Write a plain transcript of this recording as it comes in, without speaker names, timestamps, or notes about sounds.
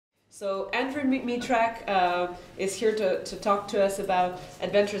So Andrew Mitrak is here to talk to us about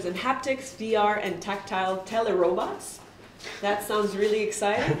adventures in haptics, VR, and tactile telerobots. That sounds really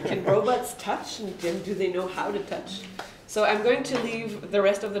exciting. Can robots touch, and do they know how to touch? So I'm going to leave the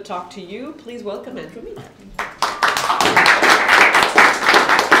rest of the talk to you. Please welcome Andrew Mitrak.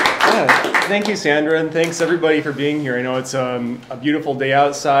 Yeah, thank you, Sandra, and thanks everybody for being here. I know it's a beautiful day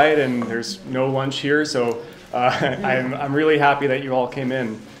outside and there's no lunch here, so I'm really happy that you all came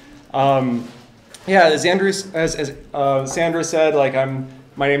in. Yeah, as Sandra said,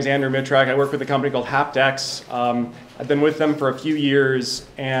 my name's Andrew Mitrak. I work with a company called HaptX. I've been with them for a few years,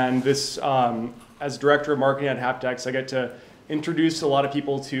 and this, as director of marketing at HaptX, I get to introduce a lot of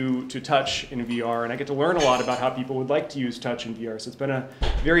people to touch in VR, and I get to learn a lot about how people would like to use touch in VR. So it's been a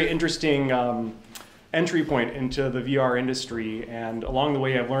very interesting entry point into the VR industry, and along the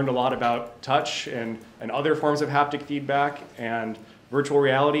way I've learned a lot about touch and other forms of haptic feedback and virtual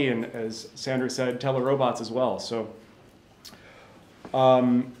reality, and as Sandra said, telerobots as well. So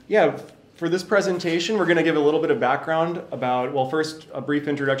yeah, for this presentation we're going to give a little bit of background about, well, first a brief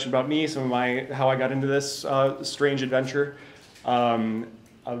introduction about me, how I got into this strange adventure,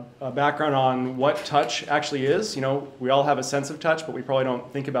 a background on what touch actually is. You know, we all have a sense of touch, but we probably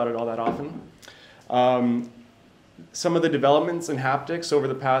don't think about it all that often. Some of the developments in haptics over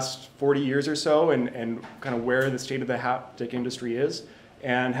the past 40 years or so, and kind of where the state of the haptic industry is,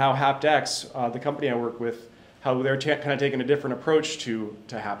 and how HaptX, the company I work with, how they're kind of taking a different approach to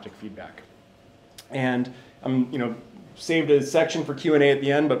haptic feedback. And saved a section for Q&A at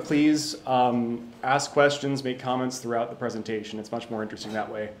the end, but please ask questions, make comments throughout the presentation. It's much more interesting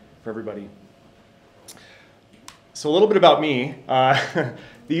that way for everybody. So a little bit about me.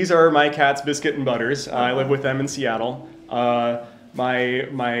 These are my cats, Biscuit and Butters. I live with them in Seattle.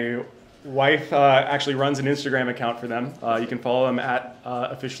 My wife actually runs an Instagram account for them. You can follow them at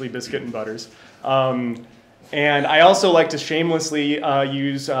officially Biscuit and Butters. And I also like to shamelessly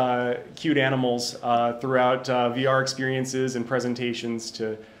use cute animals throughout VR experiences and presentations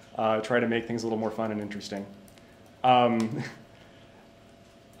to try to make things a little more fun and interesting.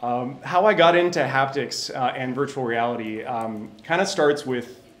 How I got into haptics and virtual reality kind of starts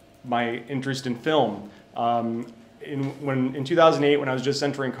with my interest in film. In 2008, when I was just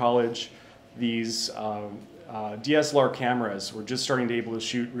entering college, these DSLR cameras were just starting to be able to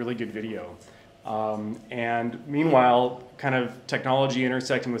shoot really good video. And meanwhile, kind of technology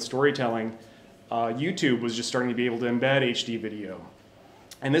intersecting with storytelling, YouTube was just starting to be able to embed HD video.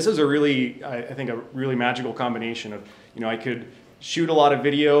 And this is a really, I think, a really magical combination of, I could shoot a lot of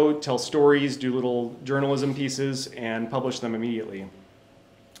video, tell stories, do little journalism pieces, and publish them immediately.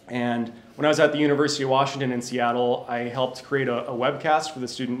 And when I was at the University of Washington in Seattle, I helped create a webcast for the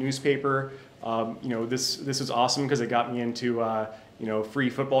student newspaper. This was awesome because it got me into free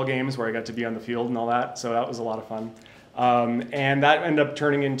football games where I got to be on the field and all that, so that was a lot of fun. And that ended up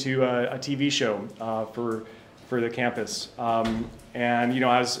turning into a TV show for the campus. And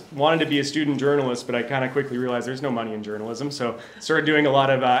I wanted to be a student journalist, but I kind of quickly realized there's no money in journalism, so started doing a lot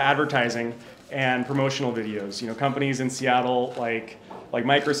of advertising and promotional videos. Companies in Seattle like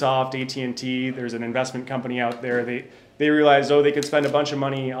Microsoft, AT&T, there's an investment company out there. They realized, oh, they could spend a bunch of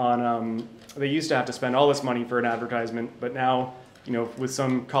money on, they used to have to spend all this money for an advertisement, but now, with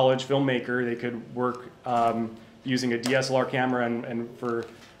some college filmmaker, they could work using a DSLR camera, and for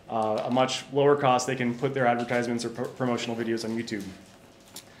a much lower cost, they can put their advertisements or promotional videos on YouTube.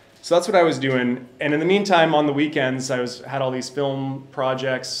 So that's what I was doing. And in the meantime, on the weekends, I had all these film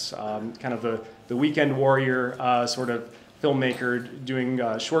projects, kind of the weekend warrior sort of filmmaker, doing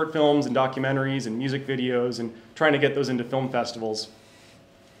short films and documentaries and music videos and trying to get those into film festivals.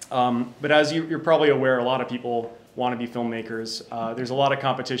 But as you're probably aware, a lot of people want to be filmmakers. There's a lot of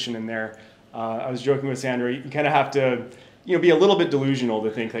competition in there. I was joking with Sandra, you kind of have to be a little bit delusional to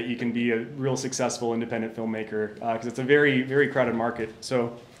think that you can be a real successful independent filmmaker, because it's a very, very crowded market.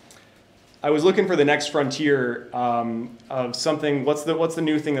 So I was looking for the next frontier of something, what's the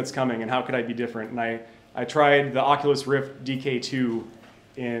new thing that's coming and how could I be different? And I tried the Oculus Rift DK2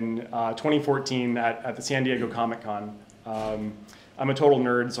 in 2014 at the San Diego Comic-Con. I'm a total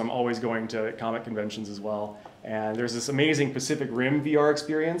nerd, so I'm always going to comic conventions as well. And there's this amazing Pacific Rim VR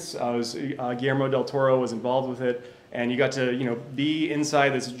experience. Guillermo del Toro was involved with it, and you got to be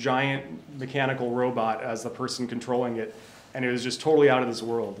inside this giant mechanical robot as the person controlling it, and it was just totally out of this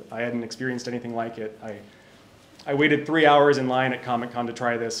world. I hadn't experienced anything like it. I waited 3 hours in line at Comic-Con to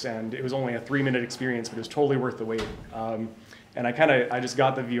try this, and it was only a 3-minute experience, but it was totally worth the wait. And I just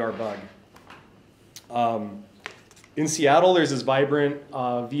got the VR bug. In Seattle, there's this vibrant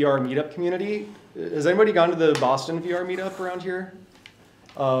VR meetup community. Has anybody gone to the Boston VR meetup around here?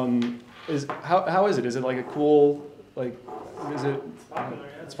 How is it? Is it like a cool, like, is it,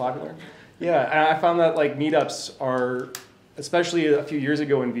 it's popular? Yeah, and I found that like meetups are, especially a few years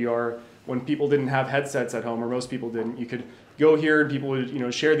ago in VR, when people didn't have headsets at home, or most people didn't, you could go here and people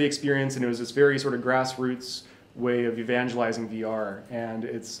would share the experience, and it was this very sort of grassroots way of evangelizing VR. And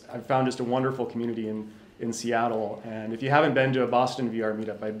I've found just a wonderful community in Seattle. And if you haven't been to a Boston VR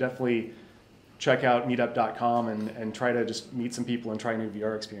meetup, I'd definitely check out meetup.com and try to just meet some people and try new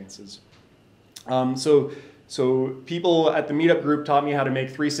VR experiences. So people at the meetup group taught me how to make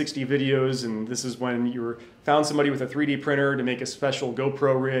 360 videos, and this is when you found somebody with a 3D printer to make a special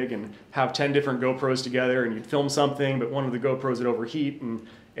GoPro rig and have 10 different GoPros together, and you'd film something, but one of the GoPros would overheat,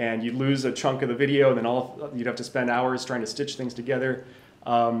 and you'd lose a chunk of the video, and then you'd have to spend hours trying to stitch things together.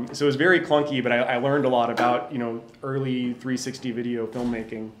 So it was very clunky, but I learned a lot about early 360 video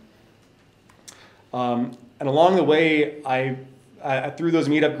filmmaking. And along the way, through those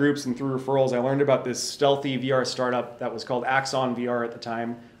meetup groups and through referrals, I learned about this stealthy VR startup that was called Axon VR at the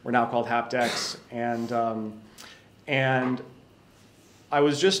time. We're now called HaptX. And I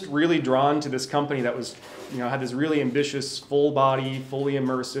was just really drawn to this company that was, had this really ambitious, full body, fully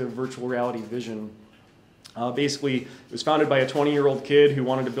immersive virtual reality vision. Basically, it was founded by a 20-year-old kid who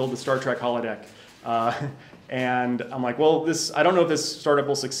wanted to build the Star Trek holodeck. And I'm like, well, I don't know if this startup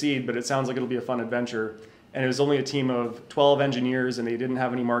will succeed, but it sounds like it'll be a fun adventure. And it was only a team of 12 engineers, and they didn't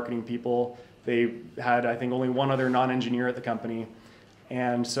have any marketing people. They had, I think, only one other non-engineer at the company.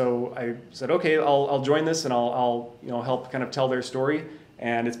 And so I said, okay, I'll join this, and I'll help kind of tell their story.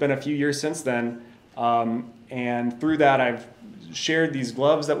 And it's been a few years since then. And through that, I've shared these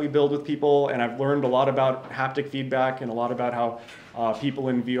gloves that we build with people, and I've learned a lot about haptic feedback and a lot about how people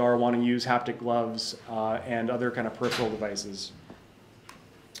in VR want to use haptic gloves and other kind of peripheral devices.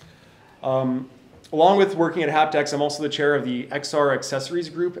 Along with working at HaptX, I'm also the chair of the XR Accessories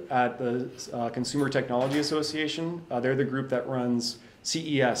Group at the Consumer Technology Association. They're the group that runs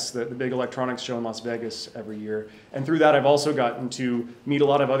CES, the big electronics show in Las Vegas every year. And through that, I've also gotten to meet a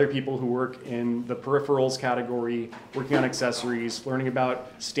lot of other people who work in the peripherals category, working on accessories, learning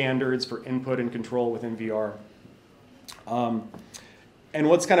about standards for input and control within VR. And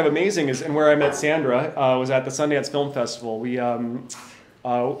what's kind of amazing is, and where I met Sandra was at the Sundance Film Festival. We, as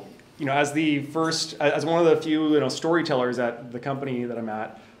one of the few storytellers at the company that I'm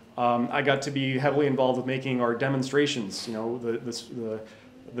at, I got to be heavily involved with making our demonstrations. The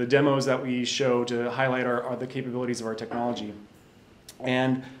demos that we show to highlight the capabilities of our technology.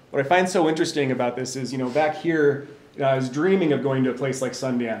 And what I find so interesting about this is, back here, I was dreaming of going to a place like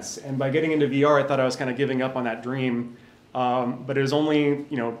Sundance, and by getting into VR, I thought I was kind of giving up on that dream. But it was only,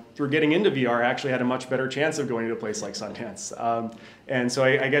 through getting into VR, I actually had a much better chance of going to a place like Sundance. And so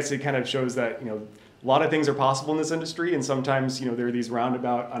I guess it kind of shows that, a lot of things are possible in this industry, and sometimes, there are these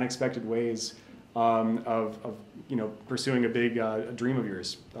roundabout, unexpected ways of pursuing a big dream of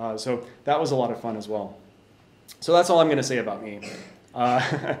yours. So that was a lot of fun as well. So that's all I'm going to say about me.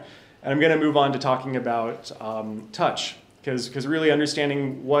 And I'm going to move on to talking about touch, because really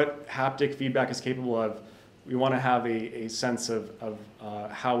understanding what haptic feedback is capable of, we want to have a sense of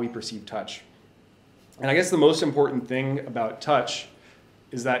how we perceive touch. And I guess the most important thing about touch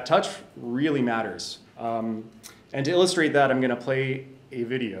is that touch really matters. And to illustrate that, I'm going to play a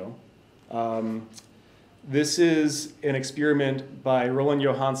video. This is an experiment by Roland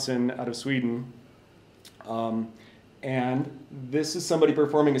Johansson out of Sweden. And this is somebody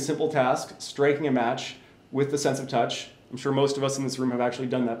performing a simple task, striking a match with the sense of touch. I'm sure most of us in this room have actually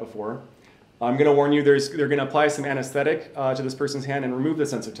done that before. I'm going to warn you, they're going to apply some anesthetic to this person's hand and remove the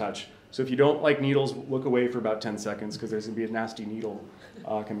sense of touch. So if you don't like needles, look away for about 10 seconds, because there's going to be a nasty needle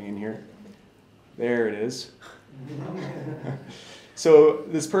coming in here. There it is. So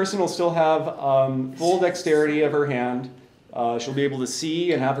this person will still have full dexterity of her hand. She'll be able to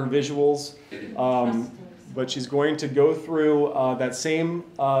see and have her visuals. But she's going to go through that same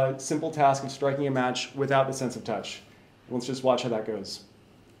simple task of striking a match without the sense of touch. Let's just watch how that goes.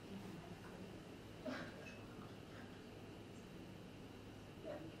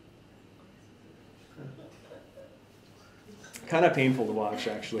 Kind of painful to watch,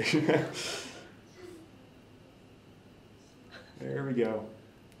 actually. There we go.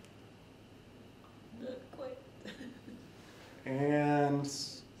 Not quite. And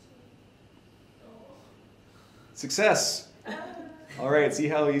success. All right, see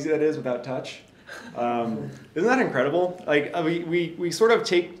how easy that is without touch? Isn't that incredible? Like we sort of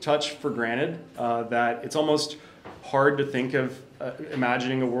take touch for granted, that it's almost hard to think of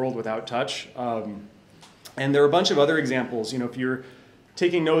imagining a world without touch. And there are a bunch of other examples. If you're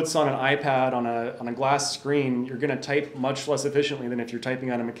taking notes on an iPad on a glass screen, you're going to type much less efficiently than if you're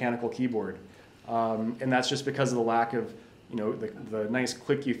typing on a mechanical keyboard. And that's just because of the lack of, the nice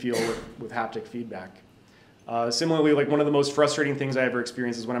click you feel with haptic feedback. Similarly, like one of the most frustrating things I ever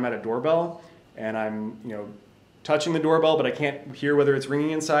experienced is when I'm at a doorbell and I'm, touching the doorbell, but I can't hear whether it's ringing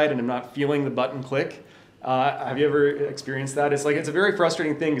inside and I'm not feeling the button click. Have you ever experienced that? It's a very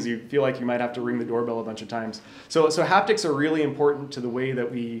frustrating thing because you feel like you might have to ring the doorbell a bunch of times. So haptics are really important to the way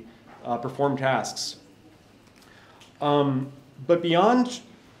that we perform tasks. But beyond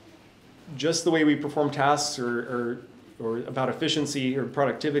just the way we perform tasks or about efficiency or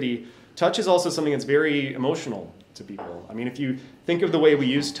productivity, touch is also something that's very emotional to people. I mean, if you think of the way we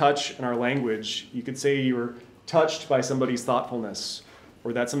use touch in our language, you could say you were touched by somebody's thoughtfulness,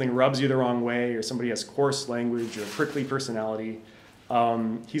 or that something rubs you the wrong way, or somebody has coarse language or prickly personality.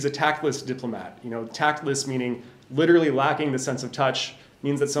 He's a tactless diplomat. Tactless meaning literally lacking the sense of touch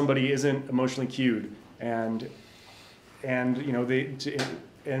means that somebody isn't emotionally cued. And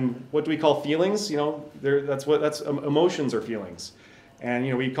what do we call feelings? That's emotions or feelings.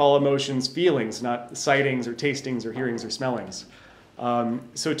 And we call emotions feelings, not sightings or tastings or hearings or smellings.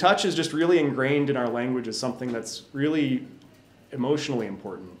 So touch is just really ingrained in our language as something that's really emotionally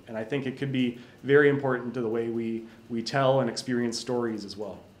important. And I think it could be very important to the way we tell and experience stories as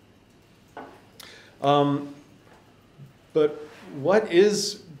well. But what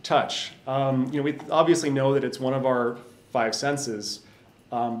is touch? We obviously know that it's one of our 5 senses,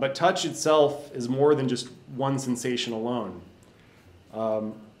 but touch itself is more than just one sensation alone.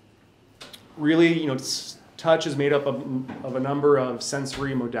 Really, touch is made up of a number of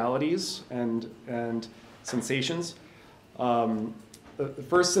sensory modalities and sensations. The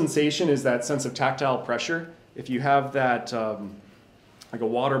first sensation is that sense of tactile pressure. If you have that, like a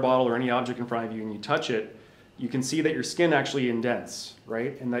water bottle or any object in front of you and you touch it, you can see that your skin actually indents,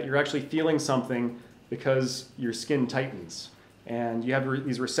 right? And that you're actually feeling something because your skin tightens. And you have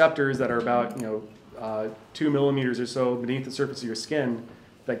these receptors that are about 2 millimeters or so beneath the surface of your skin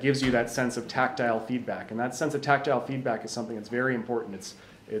that gives you that sense of tactile feedback. And that sense of tactile feedback is something that's very important.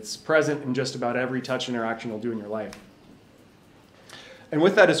 It's present in just about every touch interaction you'll do in your life. And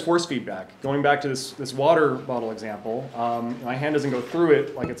with that is force feedback. Going back to this water bottle example, my hand doesn't go through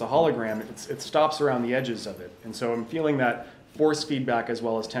it like it's a hologram. It stops around the edges of it. And so I'm feeling that force feedback as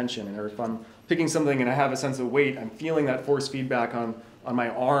well as tension. And if I'm picking something and I have a sense of weight, I'm feeling that force feedback on my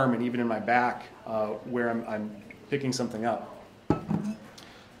arm and even in my back where I'm picking something up.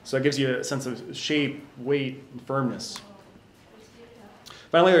 So it gives you a sense of shape, weight, and firmness.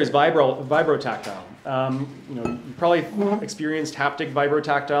 Finally, there's vibrotactile. You probably experienced haptic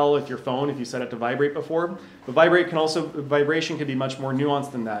vibrotactile with your phone if you set it to vibrate before. But vibration can be much more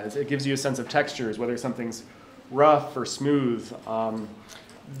nuanced than that. It gives you a sense of textures, whether something's rough or smooth.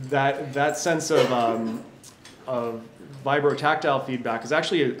 That sense of vibrotactile feedback is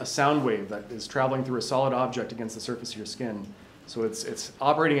actually a sound wave that is traveling through a solid object against the surface of your skin. So it's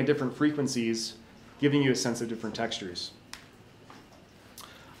operating at different frequencies, giving you a sense of different textures.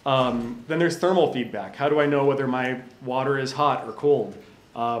 Then there's thermal feedback. How do I know whether my water is hot or cold?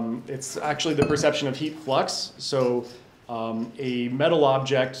 It's actually the perception of heat flux. So a metal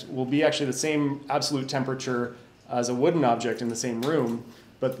object will be actually the same absolute temperature as a wooden object in the same room,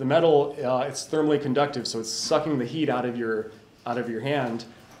 but the metal, it's thermally conductive, so it's sucking the heat out of your hand,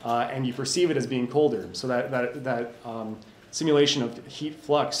 and you perceive it as being colder. So that simulation of heat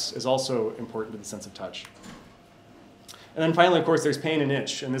flux is also important to the sense of touch. And then finally, of course, there's pain and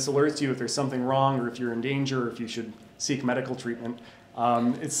itch, and this alerts you if there's something wrong or if you're in danger or if you should seek medical treatment.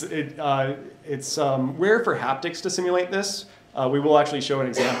 It's rare for haptics to simulate this. We will actually show an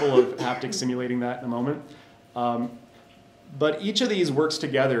example of haptics simulating that in a moment. But each of these works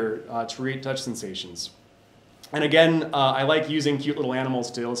together to create touch sensations. And again, I like using cute little animals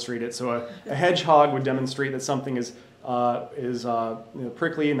to illustrate it. So a hedgehog would demonstrate that something is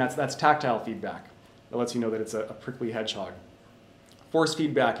prickly, and that's tactile feedback. That lets you know that it's a prickly hedgehog. Force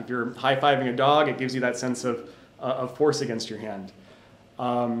feedback, if you're high-fiving a dog, it gives you that sense of force against your hand.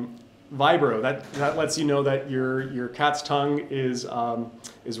 Vibro, that lets you know that your cat's tongue is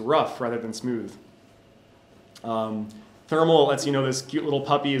rough rather than smooth. Thermal lets you know this cute little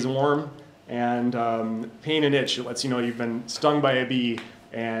puppy is warm. And pain and itch, it lets you know you've been stung by a bee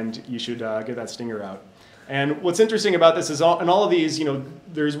and you should get that stinger out. And what's interesting about this is in all of these,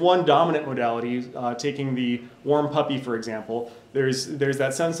 there's one dominant modality, taking the warm puppy, for example. There's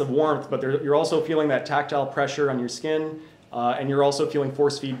that sense of warmth, but you're also feeling that tactile pressure on your skin, and you're also feeling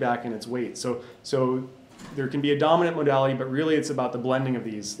force feedback in its weight. So there can be a dominant modality, but really it's about the blending of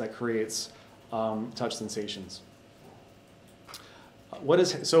these that creates touch sensations.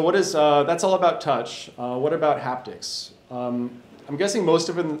 That's all about touch. What about haptics? I'm guessing most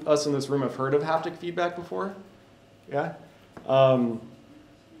of us in this room have heard of haptic feedback before. Yeah.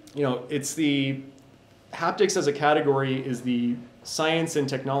 It's the haptics as a category is the science and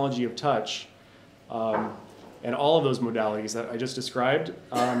technology of touch, and all of those modalities that I just described.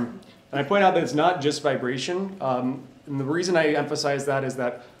 And I point out that it's not just vibration. And the reason I emphasize that is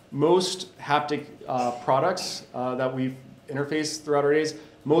that most haptic products that we've interfaced throughout our days,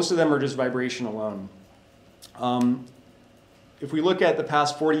 most of them are just vibration alone. If we look at the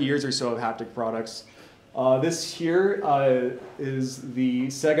past 40 years or so of haptic products, this here is the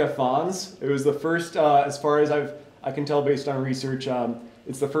Sega Fonz. It was the first, as far as I can tell based on research,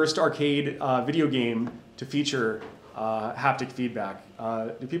 it's the first arcade video game to feature haptic feedback.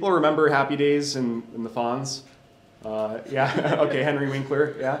 Do people remember Happy Days and the Fonz? Yeah, okay, Henry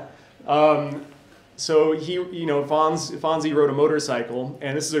Winkler, yeah. So Fonzie rode a motorcycle,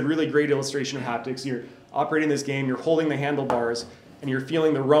 and this is a really great illustration of haptics. You're operating this game, you're holding the handlebars, and you're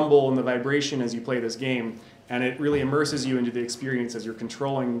feeling the rumble and the vibration as you play this game, and it really immerses you into the experience as you're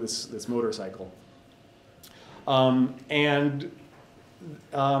controlling this motorcycle.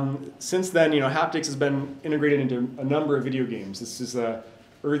 Since then, haptics has been integrated into a number of video games. This is the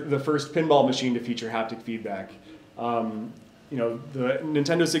first pinball machine to feature haptic feedback. The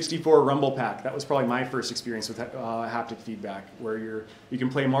Nintendo 64 Rumble Pack, that was probably my first experience with haptic feedback, where you can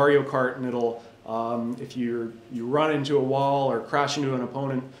play Mario Kart and it'll, if you run into a wall or crash into an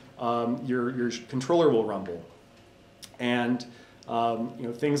opponent, your controller will rumble. And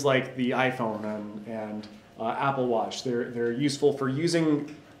things like the iPhone and Apple Watch, they're useful for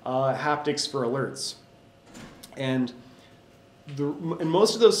using haptics for alerts. And in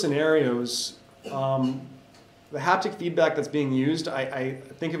most of those scenarios, the haptic feedback that's being used, I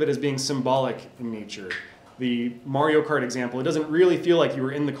think of it as being symbolic in nature. The Mario Kart example, it doesn't really feel like you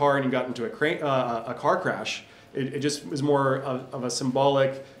were in the car and you got into a car crash. It just was more of a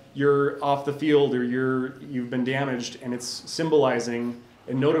symbolic, you're off the field or you've been damaged, and it's symbolizing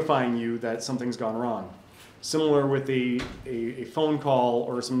and notifying you that something's gone wrong. Similar with a phone call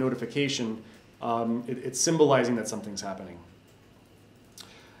or some notification, it's symbolizing that something's happening.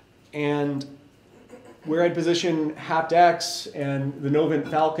 And where I'd position HaptX and the Novant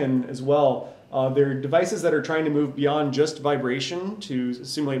Falcon as well, they're devices that are trying to move beyond just vibration to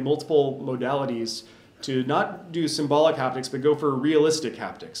simulate multiple modalities, to not do symbolic haptics, but go for realistic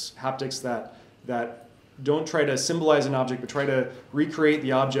haptics. Haptics that don't try to symbolize an object, but try to recreate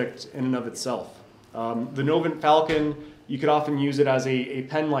the object in and of itself. The Novant Falcon, you could often use it as a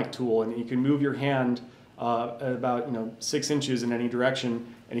pen-like tool, and you can move your hand about 6 inches in any direction,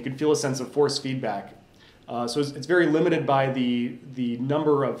 and you can feel a sense of force feedback. So it's very limited by the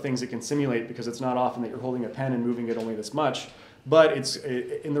number of things it can simulate, because it's not often that you're holding a pen and moving it only this much, but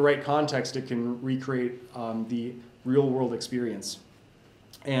in the right context, it can recreate the real-world experience.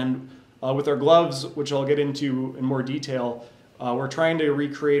 And with our gloves, which I'll get into in more detail, we're trying to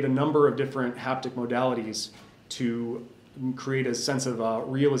recreate a number of different haptic modalities to create a sense of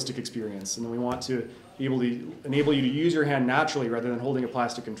realistic experience. And then we want to be able to enable you to use your hand naturally rather than holding a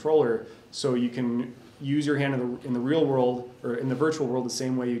plastic controller, so you can use your hand in the real world, or in the virtual world, the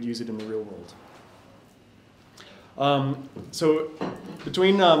same way you'd use it in the real world. So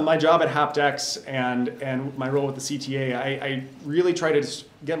between my job at HaptX and my role with the CTA, I really try to just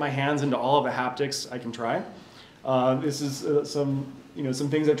get my hands into all of the haptics I can try. This is some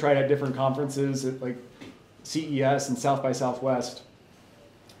things I tried at different conferences, like CES and South by Southwest.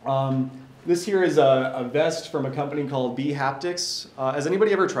 This here is a vest from a company called HaptIcs. Has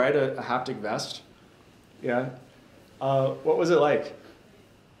anybody ever tried a haptic vest? Yeah. What was it like?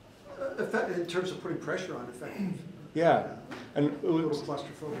 In terms of putting pressure on, effective. Yeah. And a little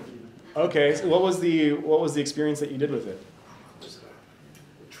claustrophobic even. Okay. So what was the experience that you did with it? It was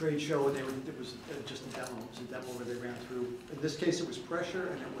a trade show, and it was just a demo. It was a demo where they ran through. In this case, it was pressure,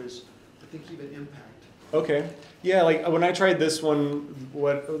 and it was, I think, even impact. Okay. Yeah, like when I tried this one,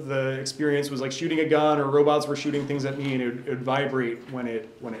 what the experience was like shooting a gun, or robots were shooting things at me, and it would vibrate when it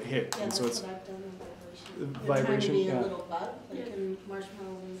hit. Yeah, and so that's it's what I've done in vibration. vibration. You're trying to be Yeah. a little bug, like in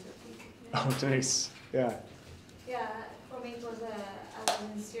marshmallows. Oh, nice. Yeah. Yeah, for me it was I was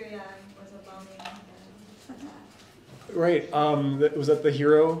in Syria and it was a bombing attack. Right. Was that the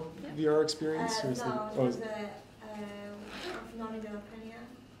Hero VR experience? Or No, is it that- was non-European,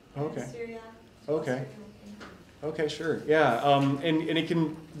 okay. Syria. Okay. Okay, sure. Yeah, and it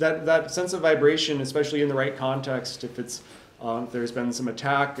can that sense of vibration, especially in the right context, if it's if there's been some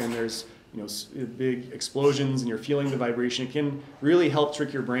attack and there's big explosions and you're feeling the vibration, it can really help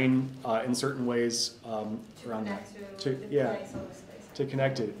trick your brain in certain ways around that. To Yeah. place of the space. to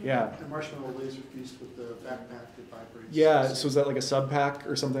connect it. Yeah. The marshmallow laser feast with the backpack that vibrates. Yeah. So is that like a sub pack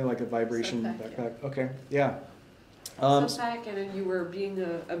or something, like a vibration Sub-pack, backpack? Yeah. Okay. Yeah. Sunpack, and then you were being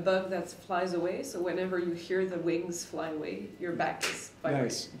a bug that flies away, so whenever you hear the wings fly away, your back is vibrating.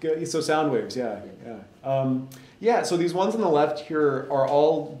 Nice. Good. So sound waves, yeah. Yeah, so these ones on the left here are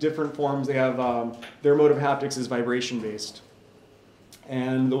all different forms. They have, their mode of haptics is vibration based.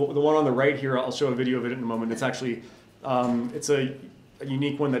 And the one on the right here, I'll show a video of it in a moment. It's actually, it's a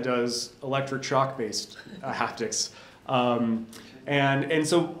unique one that does electric shock based haptics. And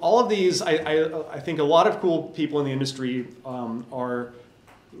so all of these, I think a lot of cool people in the industry are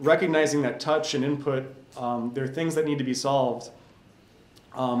recognizing that touch and input, they're things that need to be solved.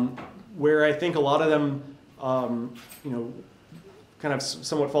 Where I think a lot of them, kind of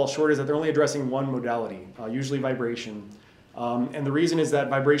somewhat fall short is that they're only addressing one modality, usually vibration. And the reason is that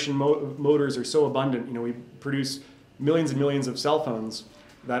vibration motors are so abundant. We produce millions and millions of cell phones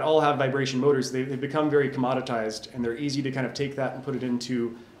that all have vibration motors. They've become very commoditized, and they're easy to kind of take that and put it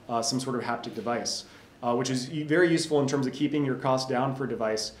into some sort of haptic device, which is very useful in terms of keeping your cost down for a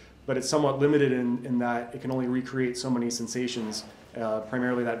device, but it's somewhat limited in that it can only recreate so many sensations,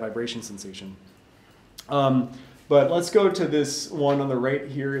 primarily that vibration sensation. But let's go to this one on the right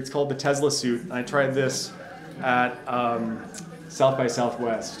here. It's called the Tesla suit. I tried this at South by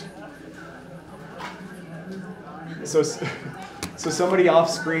Southwest. So somebody off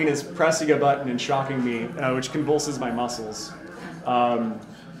screen is pressing a button and shocking me, which convulses my muscles.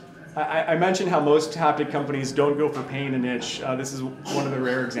 I mentioned how most haptic companies don't go for pain and itch. This is one of the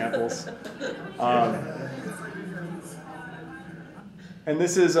rare examples. And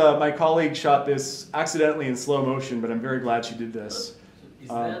this is, my colleague shot this accidentally in slow motion, but I'm very glad she did this. Is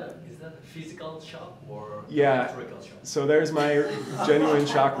that a physical shock or yeah, electrical shock? So there's my genuine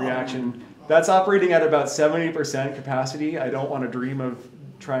shock reaction. That's operating at about 70% capacity. I don't want to dream of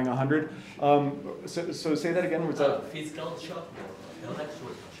trying 100. So say that again. What's that? Physical shock or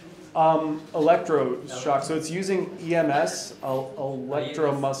electrical shock? Electroshock. So it's using EMS,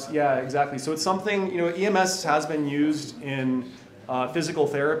 yeah, exactly. So it's something, EMS has been used in physical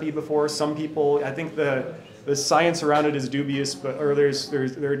therapy before. Some people, I think the science around it is dubious, but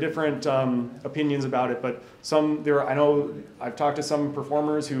there are different opinions about it. But I know I've talked to some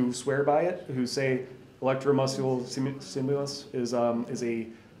performers who swear by it, who say electromuscular stimulus is a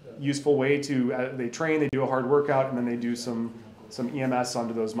useful way to. They train, they do a hard workout, and then they do some EMS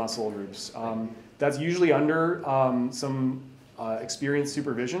onto those muscle groups. That's usually under some experienced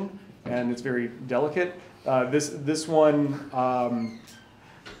supervision, and it's very delicate. This one,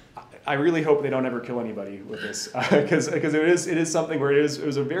 I really hope they don't ever kill anybody with this, because it is something where it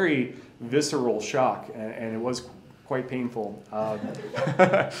was a very visceral shock, and it was quite painful.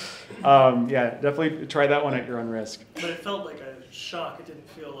 Yeah, definitely try that one at your own risk. But it felt like a shock. It didn't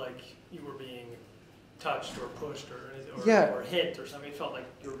feel like you were being touched or pushed or hit or something. It felt like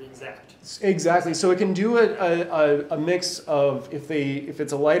you were being zapped. Exactly. So it can do a mix of, if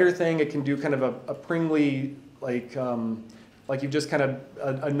it's a lighter thing, it can do kind of a pringly, like you've just kind of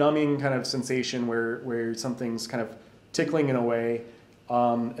a numbing kind of sensation where something's kind of tickling in a way.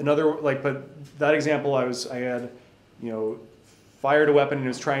 But that example, I had fired a weapon and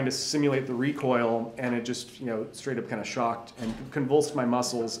was trying to simulate the recoil, and it just straight up kind of shocked and convulsed my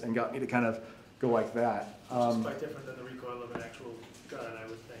muscles and got me to kind of go like that. Which is quite different than the recoil of an actual gun, I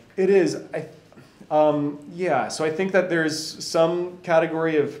would think. It is. Yeah, so I think that there's some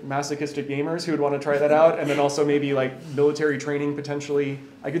category of masochistic gamers who would want to try that out, and then also maybe like military training potentially.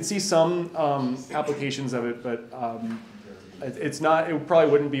 I could see some applications of it, but it's not. It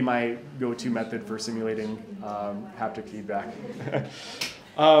probably wouldn't be my go-to method for simulating haptic feedback.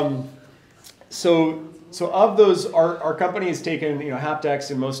 So of those, our company has taken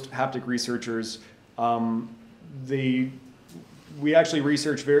HaptX and most haptic researchers. We actually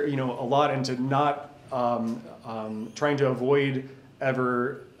research a lot into not trying to avoid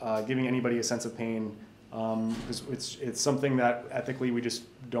ever giving anybody a sense of pain, because it's something that ethically we just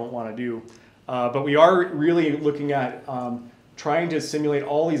don't want to do. But we are really looking at trying to simulate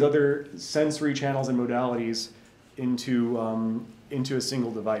all these other sensory channels and modalities into a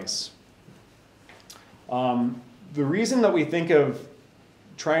single device. The reason that we think of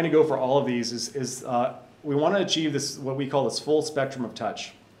trying to go for all of these is we want to achieve this, what we call this full spectrum of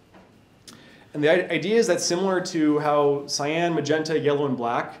touch. And the idea is that similar to how cyan, magenta, yellow, and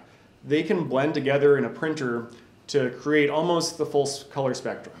black, they can blend together in a printer to create almost the full color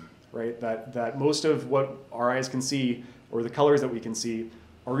spectrum, right? That most of what our eyes can see, or the colors that we can see,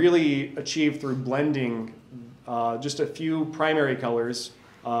 are really achieved through blending just a few primary colors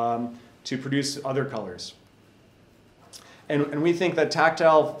to produce other colors. And we think that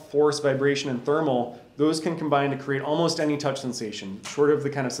tactile, force, vibration, and thermal, those can combine to create almost any touch sensation, short of the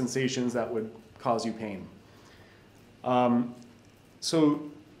kind of sensations that would cause you pain. So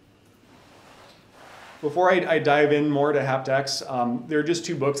before I dive in more to HaptX, there are just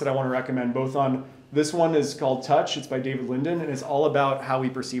two books that I want to recommend, both on, this one is called Touch, it's by David Linden, and it's all about how we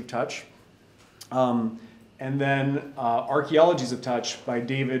perceive touch. And then Archaeologies of Touch by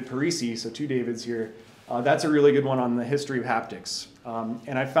David Parisi, so two Davids here. That's a really good one on the history of haptics.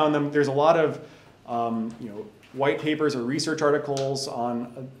 And I found them, there's a lot of white papers or research articles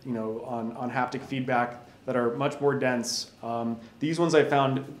on, on haptic feedback that are much more dense. These ones I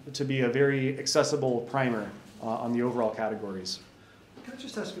found to be a very accessible primer on the overall categories. Can I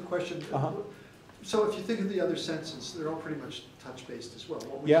just ask a question? Uh-huh. So if you think of the other senses, they're all pretty much touch-based as well.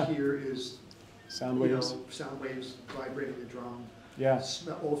 What we Yeah. hear is Sound waves. Sound waves vibrating the drum. Yeah.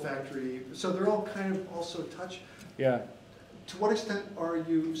 Smell, olfactory. So they're all kind of also touch. Yeah. To what extent are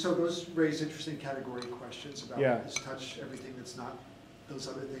you, so those raise interesting category questions about is touch everything that's not those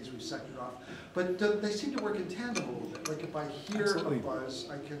other things we've sectored off. But they seem to work in tandem a little bit. Like if I hear Absolutely. a buzz,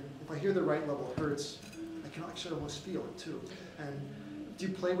 if I hear the right level of hertz, I can actually almost feel it too. And do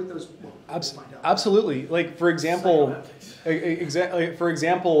you play with those? Well, we'll find out. Absolutely. Like for example, exactly. For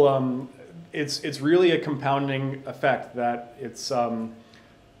example, it's really a compounding effect that it's when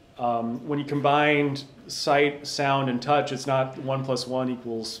you combine sight, sound, and touch, it's not 1 + 1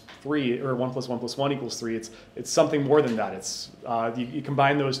 = 3 or 1 + 1 + 1 = 3. It's something more than that. It's you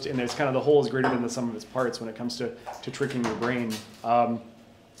combine those, and it's kind of the whole is greater than the sum of its parts when it comes to tricking your brain.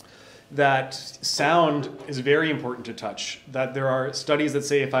 That sound is very important to touch. That there are studies that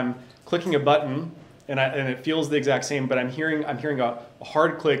say if I'm clicking a button and it feels the exact same, but I'm hearing a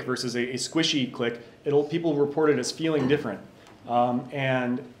hard click versus a squishy click, people report it as feeling different,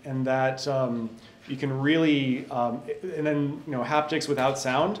 and that you can really and then haptics without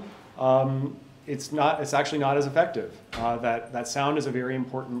sound, it's actually not as effective. That sound is a very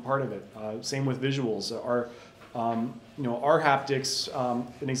important part of it. Same with visuals. Our haptics,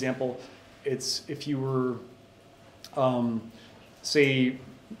 an example, it's if you were, say,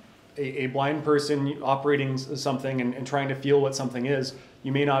 a blind person operating something and trying to feel what something is,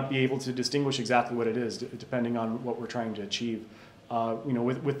 you may not be able to distinguish exactly what it is, depending on what we're trying to achieve.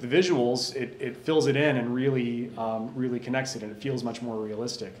 With the visuals, it fills it in and really connects it, and it feels much more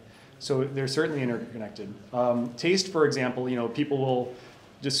realistic. So they're certainly interconnected. Taste, for example, people will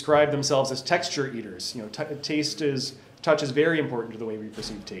describe themselves as texture eaters. Touch is very important to the way we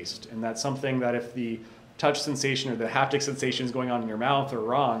perceive taste, and that's something that if the touch sensation or the haptic sensation is going on in your mouth or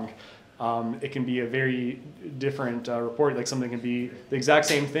wrong, it can be a very different report. Like something can be the exact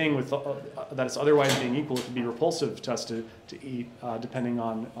same thing with that it's otherwise being equal. It can be repulsive to us to eat, depending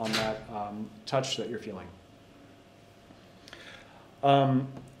on that touch that you're feeling.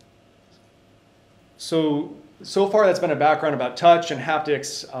 So far that's been a background about touch and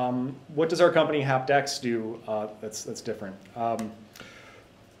haptics. What does our company HaptX do that's different?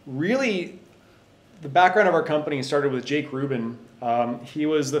 Really, the background of our company started with Jake Rubin.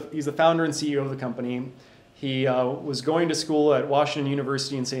 He's the founder and CEO of the company. He was going to school at Washington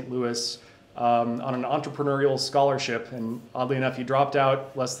University in St. Louis on an entrepreneurial scholarship, and oddly enough, he dropped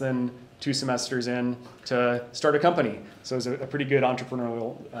out less than 2 semesters in to start a company. So it was a pretty good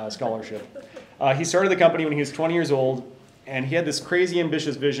entrepreneurial scholarship. He started the company when he was 20 years old, and he had this crazy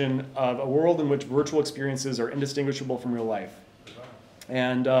ambitious vision of a world in which virtual experiences are indistinguishable from real life.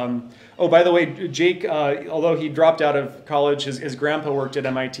 And, oh, by the way, Jake, although he dropped out of college, his grandpa worked at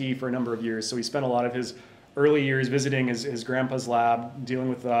MIT for a number of years, so he spent a lot of his early years visiting his grandpa's lab, dealing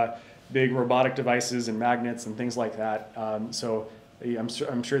with big robotic devices and magnets and things like that. So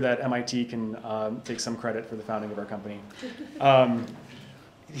I'm sure that MIT can take some credit for the founding of our company.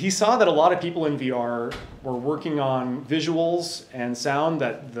 He saw that a lot of people in VR were working on visuals and sound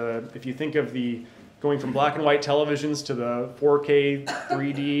that if you think of going from black and white televisions to the 4K,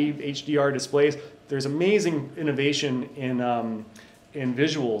 3D, HDR displays, there's amazing innovation in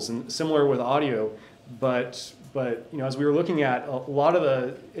visuals, and similar with audio. But as we were looking at, a lot of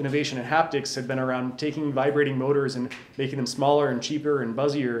the innovation in haptics had been around taking vibrating motors and making them smaller and cheaper and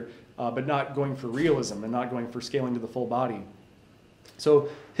buzzier, but not going for realism and not going for scaling to the full body. So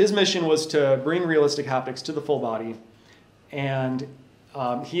his mission was to bring realistic haptics to the full body, and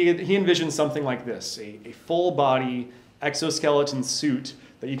he envisioned something like this, a full body exoskeleton suit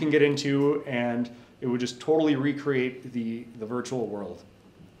that you can get into, and it would just totally recreate the virtual world.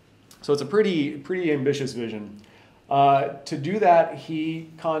 So it's a pretty ambitious vision. To do that, he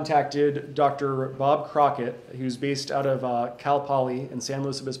contacted Dr. Bob Crockett, who's based out of Cal Poly in San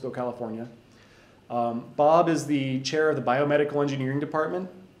Luis Obispo, California. Bob is the chair of the biomedical engineering department.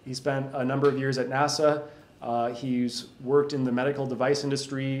 He spent a number of years at NASA. He's worked in the medical device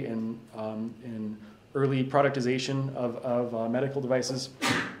industry and in early productization of medical devices.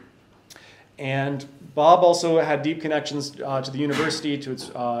 And Bob also had deep connections to the university, to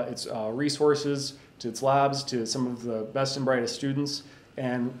its resources, to its labs, to some of the best and brightest students.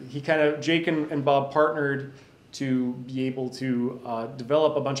 And Jake and Bob partnered to be able to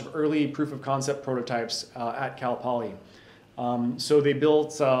develop a bunch of early proof of concept prototypes at Cal Poly. So they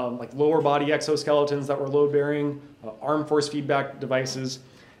built like lower body exoskeletons that were load bearing, arm force feedback devices,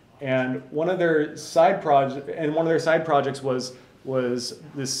 and one of their side projects was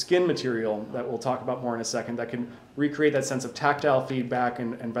this skin material that we'll talk about more in a second that can recreate that sense of tactile feedback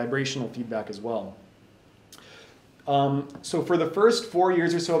and vibrational feedback as well. So for the first 4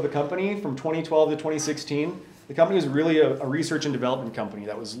 years or so of the company, from 2012 to 2016, the company was really a research and development company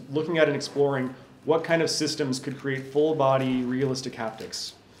that was looking at and exploring what kind of systems could create full body realistic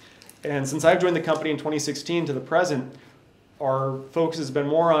haptics. And since I've joined the company in 2016 to the present, our focus has been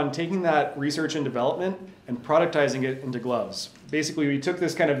more on taking that research and development and productizing it into gloves. Basically, we took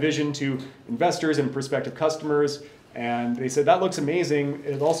this kind of vision to investors and prospective customers, and they said, that looks amazing.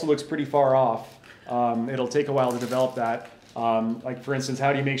 It also looks pretty far off. It'll take a while to develop that. Like for instance,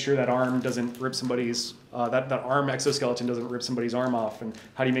 how do you make sure that arm doesn't rip somebody's, that arm exoskeleton doesn't rip somebody's arm off? And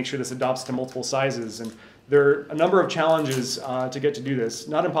how do you make sure this adapts to multiple sizes? And there are a number of challenges to get to do this.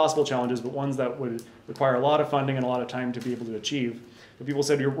 Not impossible challenges, but ones that would require a lot of funding and a lot of time to be able to achieve. But people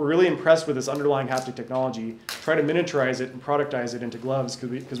said, we're really impressed with this underlying haptic technology. Try to miniaturize it and productize it into gloves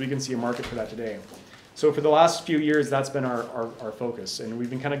because we can see a market for that today. So for the last few years, that's been our focus. And we've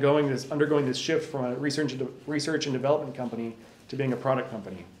been kind of undergoing this shift from a research and development company to being a product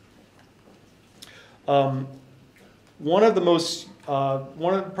company. Probably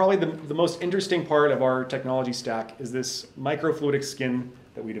the most interesting part of our technology stack is this microfluidic skin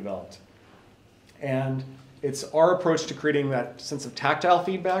that we developed. And it's our approach to creating that sense of tactile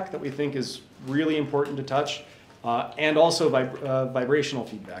feedback that we think is really important to touch, and also vibrational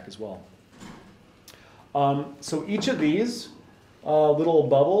feedback as well. So each of these little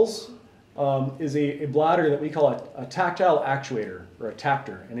bubbles is a bladder that we call a tactile actuator, or a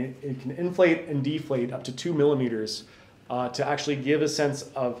tactor, and it can inflate and deflate up to 2 millimeters to actually give a sense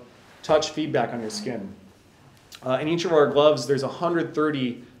of touch feedback on your skin. In each of our gloves, there's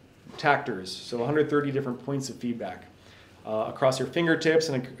 130 tactors, so 130 different points of feedback across your fingertips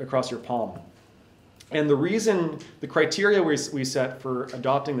and across your palm. And the criteria we set for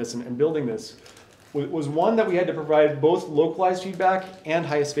adopting this and building this was one that we had to provide both localized feedback and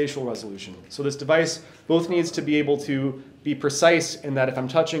high spatial resolution. So this device both needs to be able to be precise in that if I'm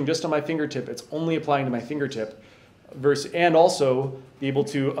touching just on my fingertip, it's only applying to my fingertip, and also be able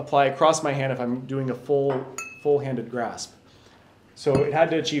to apply across my hand if I'm doing a full-handed grasp. So it had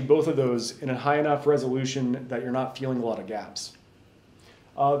to achieve both of those in a high enough resolution that you're not feeling a lot of gaps.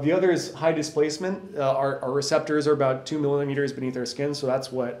 The other is high displacement. Our receptors are about 2 millimeters beneath our skin, so that's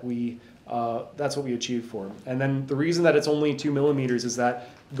what we achieved for. And then the reason that it's only 2 millimeters is that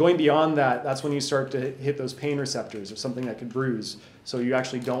going beyond that, that's when you start to hit those pain receptors or something that could bruise. So you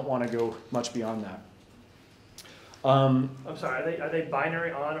actually don't want to go much beyond that. I'm sorry, are they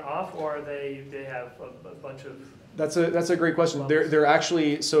binary on or off, or they have a bunch of... That's a great question. They're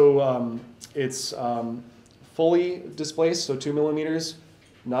actually, so it's fully displaced, so 2 millimeters,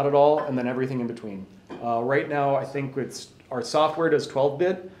 not at all, and then everything in between. Right now, I think our software does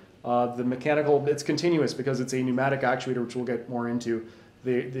 12-bit. The mechanical, it's continuous because it's a pneumatic actuator, which we'll get more into.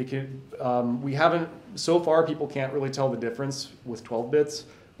 We haven't, so far people can't really tell the difference with 12 bits,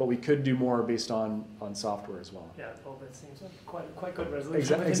 but we could do more based on software as well. Yeah, 12 bits seems like quite good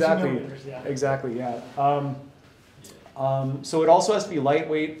resolution. Exactly, yeah. So it also has to be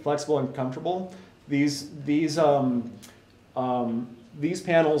lightweight, flexible, and comfortable. These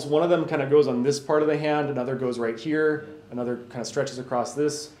panels, one of them kind of goes on this part of the hand, another goes right here, another kind of stretches across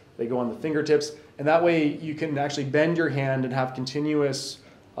this. They go on the fingertips, and that way you can actually bend your hand and have continuous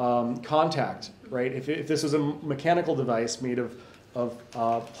contact, right? If this was a mechanical device made of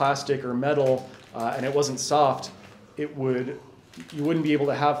plastic or metal and it wasn't soft, you wouldn't be able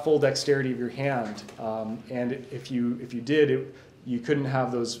to have full dexterity of your hand, and if you did, you couldn't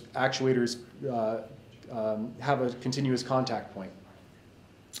have those actuators have a continuous contact point.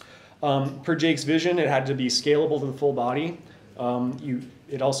 Per Jake's vision, it had to be scalable to the full body.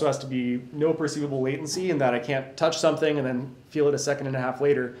 It also has to be no perceivable latency in that I can't touch something and then feel it a second and a half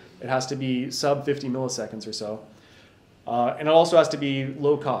later. It has to be sub 50 milliseconds or so. And it also has to be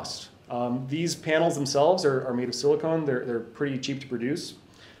low cost. These panels themselves are made of silicone. They're pretty cheap to produce.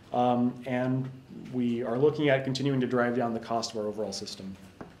 And we are looking at continuing to drive down the cost of our overall system.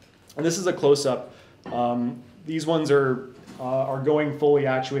 And this is a close-up. These ones are going fully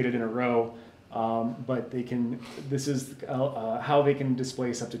actuated in a row, but this is how they can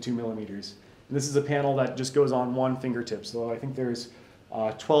displace up to 2 millimeters. And this is a panel that just goes on one fingertip, so I think there's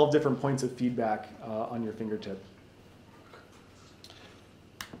 12 different points of feedback on your fingertip.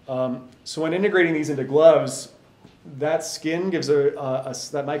 So when integrating these into gloves, that skin gives that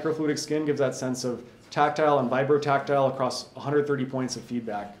microfluidic skin gives that sense of tactile and vibrotactile across 130 points of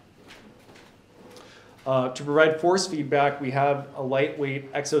feedback. To provide force feedback, we have a lightweight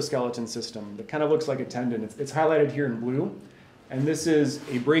exoskeleton system that kind of looks like a tendon. It's highlighted here in blue, and this is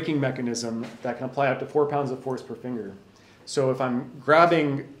a braking mechanism that can apply up to 4 pounds of force per finger. So if I'm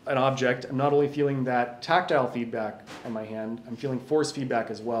grabbing an object, I'm not only feeling that tactile feedback on my hand, I'm feeling force feedback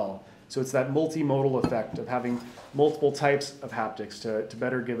as well. So it's that multimodal effect of having multiple types of haptics to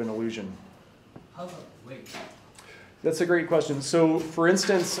better give an illusion. How about weight? That's a great question. So for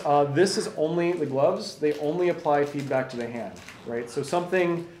instance, this is only, the gloves, they only apply feedback to the hand, right? So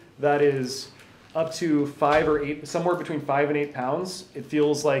something that is up to 5 or 8, somewhere between 5 and 8 pounds, it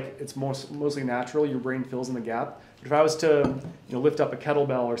feels like it's mostly natural, your brain fills in the gap. But if I was to lift up a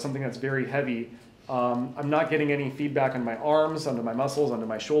kettlebell or something that's very heavy, I'm not getting any feedback on my arms, onto my muscles, onto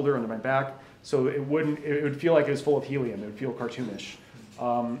my shoulder, onto my back. So it would feel like it was full of helium. It would feel cartoonish.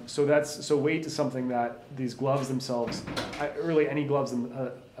 So weight is something that these gloves themselves, really any gloves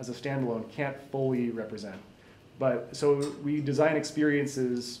as a standalone, can't fully represent. But so we design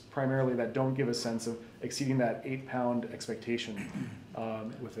experiences primarily that don't give a sense of exceeding that 8-pound expectation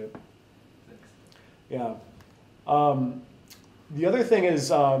with it. Yeah. The other thing is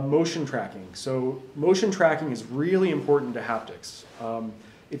motion tracking. So motion tracking is really important to haptics.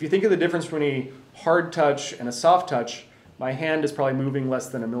 If you think of the difference between a hard touch and a soft touch, my hand is probably moving less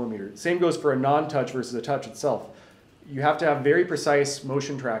than a millimeter. Same goes for a non-touch versus a touch itself. You have to have very precise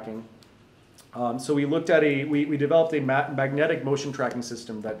motion tracking. So we looked at we developed a magnetic motion tracking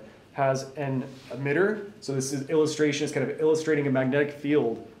system that has an emitter. So this is illustration, is kind of illustrating a magnetic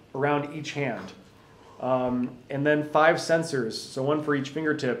field around each hand. And then 5 sensors, so one for each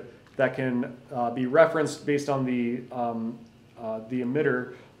fingertip, that can be referenced based on the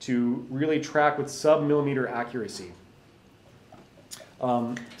emitter to really track with sub-millimeter accuracy.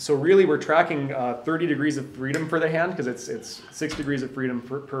 So really we're tracking 30 degrees of freedom for the hand, because it's 6 degrees of freedom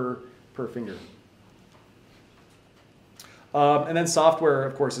per finger. And then software,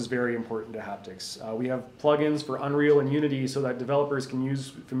 of course, is very important to haptics. We have plugins for Unreal and Unity so that developers can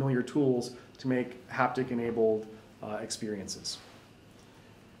use familiar tools to make haptic-enabled experiences.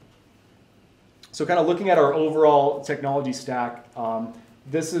 So kind of looking at our overall technology stack,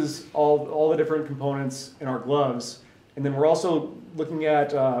 this is all the different components in our gloves. And then we're also looking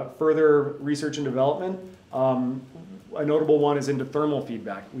at further research and development. A notable one is into thermal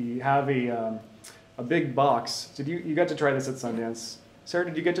feedback. We have a big box. You got to try this at Sundance? Sarah,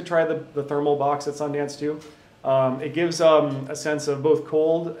 did you get to try the thermal box at Sundance too? It gives a sense of both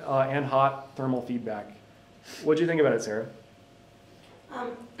cold and hot thermal feedback. What did you think about it, Sarah? I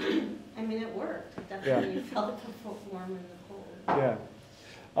mean, it worked. It definitely felt the warm and the cold. Yeah.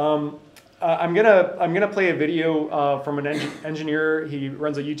 I'm gonna play a video from an engineer. He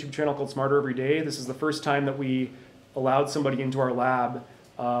runs a YouTube channel called Smarter Every Day. This is the first time that we allowed somebody into our lab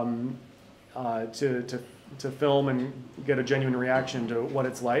to film and get a genuine reaction to what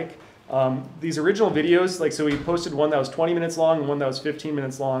it's like. These original videos, so we posted one that was 20 minutes long and one that was 15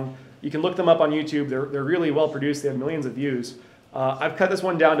 minutes long. You can look them up on YouTube. They're really well produced. They have millions of views. I've cut this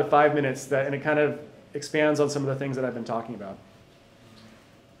one down to 5 minutes, and it kind of expands on some of the things that I've been talking about.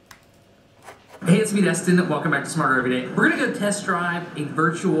 Hey, it's me, Destin. Welcome back to Smarter Every Day. We're going to go test drive a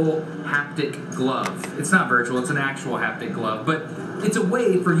virtual haptic glove. It's not virtual, it's an actual haptic glove, but it's a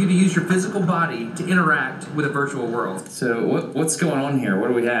way for you to use your physical body to interact with a virtual world. So what's going on here? What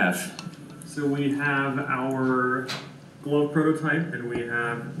do we have? So we have our glove prototype, and we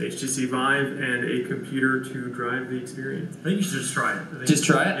have HTC Vive and a computer to drive the experience. I think you should just try it. Just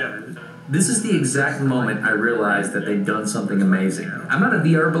try it? Yeah. This is the exact moment I realized that they've done something amazing. I'm not a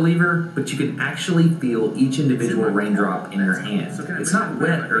VR believer, but you can actually feel each individual raindrop in your hand. It's not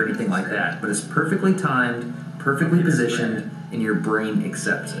wet or anything like that, but it's perfectly timed, perfectly positioned, and your brain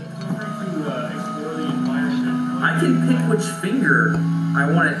accepts it. I can pick which finger I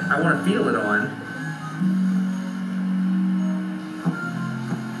want to feel it on.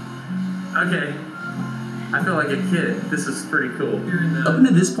 Okay. I feel like a kid. This is pretty cool. Up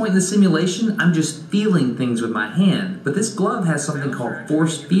until this point in the simulation, I'm just feeling things with my hand, but this glove has something called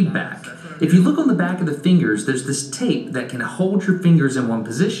force feedback. If you look on the back of the fingers, there's this tape that can hold your fingers in one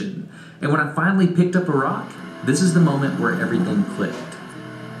position. And when I finally picked up a rock, this is the moment where everything clicked.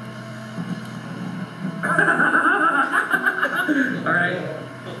 All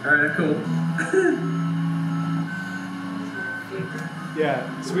right, cool.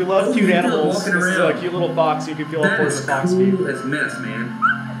 Yeah, so we love cute animals. This is a cute little fox. You can feel up towards the fox feet. That is cool as mess, man.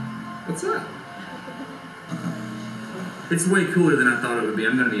 What's up? It's way cooler than I thought it would be.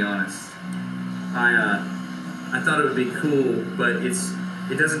 I'm gonna be honest. I thought it would be cool, but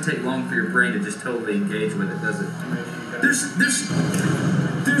it doesn't take long for your brain to just totally engage with it, does it?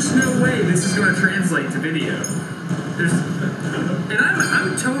 There's no way this is gonna translate to video. And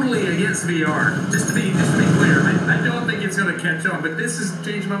I'm totally against VR. Just to be clear, I don't think it's gonna catch on, but this has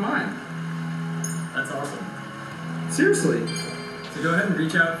changed my mind. That's awesome. Seriously. So go ahead and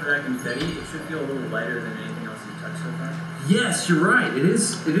reach out for that confetti. It should feel a little lighter than anything else you've touched so far. Yes, you're right. It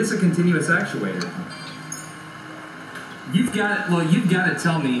is a continuous actuator. You've got to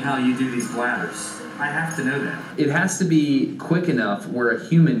tell me how you do these bladders. I have to know that. It has to be quick enough where a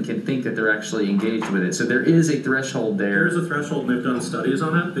human can think that they're actually engaged with it. So there is a threshold there. There's a threshold, and they've done studies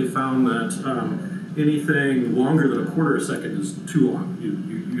on it. They found that anything longer than a quarter of a second is too long.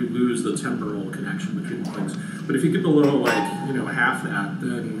 You lose the temporal connection between things. But if you get below, like, half that,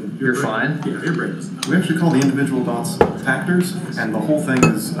 then you're fine? Yeah, your brain doesn't. We actually call the individual dots tactors, and the whole thing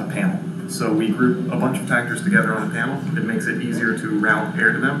is a panel. So we group a bunch of tactors together on a panel. It makes it easier to route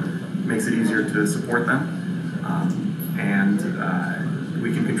air to them, makes it easier to support them, and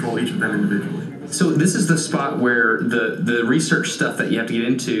we can control each of them individually. So this is the spot where the research stuff that you have to get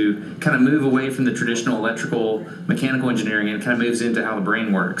into kind of move away from the traditional electrical, mechanical engineering and kind of moves into how the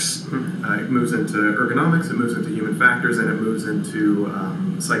brain works. It moves into ergonomics, it moves into human factors, and it moves into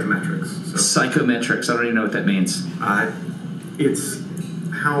psychometrics. So, psychometrics, I don't even know what that means. It's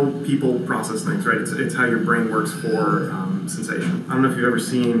how people process things, right? It's how your brain works for sensation. I don't know if you've ever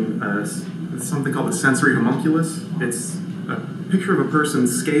seen something called the sensory homunculus. It's a picture of a person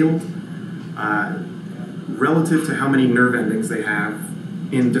scaled relative to how many nerve endings they have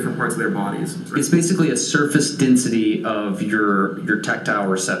in different parts of their bodies. Right? It's basically a surface density of your tactile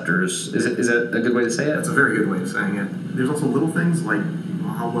receptors. Is that a good way to say it? That's a very good way of saying it. There's also little things like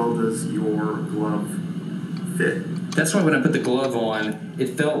how well does your glove fit? That's why when I put the glove on,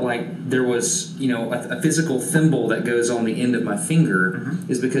 it felt like there was, a physical thimble that goes on the end of my finger,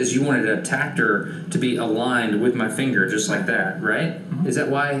 is because you wanted a tactor to be aligned with my finger, just like that, right? Is that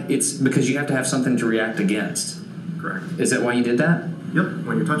why? It's because you have to have something to react against. Correct. Is that why you did that? Yep.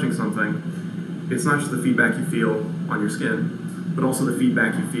 When you're touching something, it's not just the feedback you feel on your skin, but also the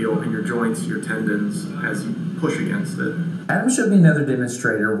feedback you feel in your joints, your tendons, as you push against it. Adam showed me another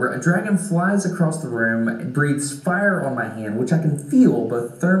demonstrator where a dragon flies across the room, breathes fire on my hand, which I can feel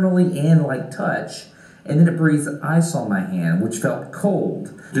both thermally and like touch, and then it breathes ice on my hand, which felt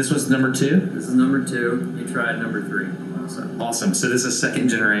cold. This was number 2? This is number 2. You tried number 3. Awesome. So this is second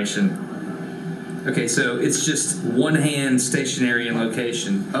generation. Okay, so it's just one hand stationary in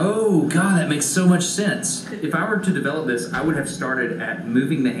location. Oh, God, that makes so much sense. If I were to develop this, I would have started at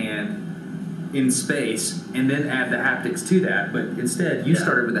moving the hand in space and then add the haptics to that, but instead you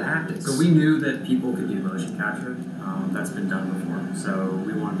started with the haptics. So we knew that people could do motion capture. That's been done before. So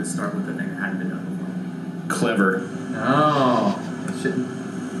we wanted to start with the thing that hadn't been done before. Clever. Oh,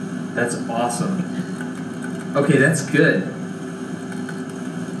 that's awesome. Okay, that's good.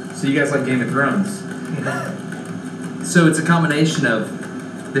 So you guys like Game of Thrones? So it's a combination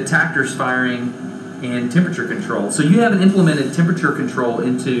of the tactors firing and temperature control. So you haven't implemented temperature control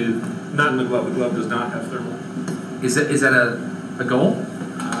into... Not in the glove. The glove does not have thermal. Is that a goal?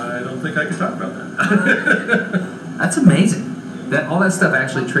 I don't think I can talk about that. That's amazing. All that stuff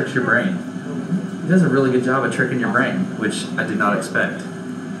actually tricks your brain. It does a really good job of tricking your brain, which I did not expect.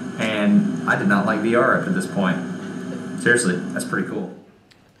 And I did not like VR up to this point. Seriously, that's pretty cool.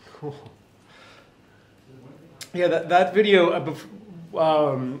 Cool. Yeah, that video, it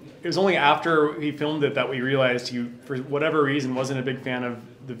was only after he filmed it that we realized he, for whatever reason, wasn't a big fan of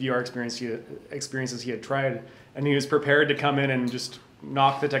the VR experiences he had tried. And he was prepared to come in and just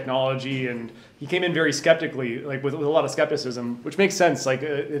knock the technology, and he came in very skeptically, like with a lot of skepticism, which makes sense. Like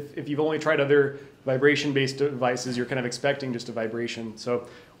if you've only tried other vibration-based devices, you're kind of expecting just a vibration. So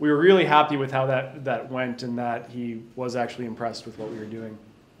we were really happy with how that went, and that he was actually impressed with what we were doing.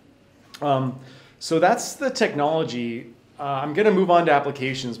 So that's the technology. I'm going to move on to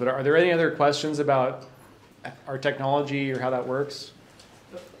applications, but are there any other questions about our technology or how that works?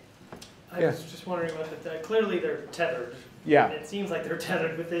 I was just wondering about that. Clearly they're tethered. Yeah. And it seems like they're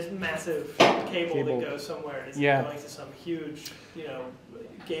tethered with this massive cable that goes somewhere. It's going to some huge you know,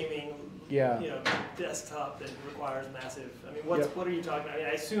 gaming, yeah. you know, desktop that requires massive, I mean, what are you talking about? I mean,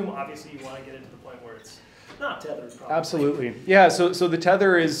 I assume obviously you want to get into the point where it's not tethered probably. Absolutely. Yeah, so the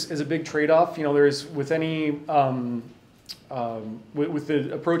tether is a big trade-off. You know, there's, with any, with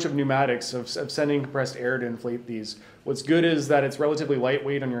the approach of pneumatics, of sending compressed air to inflate these, what's good is that it's relatively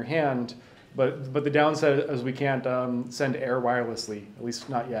lightweight on your hand, but the downside is we can't send air wirelessly, at least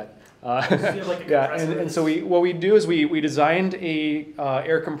not yet. Yeah, and so what we do is we designed a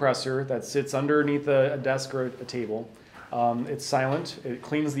air compressor that sits underneath a desk or a table. It's silent. It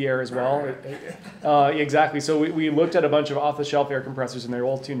cleans the air as well. Exactly. So we looked at a bunch of off-the-shelf air compressors, and they're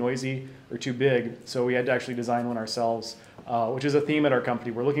all too noisy or too big. So we had to actually design one ourselves, which is a theme at our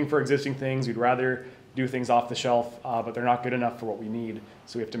company. We're looking for existing things. We'd rather do things off the shelf, but they're not good enough for what we need.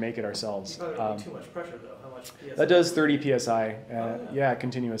 So we have to make it ourselves. Too much pressure, though. How much PSI? That does 30 psi. Yeah,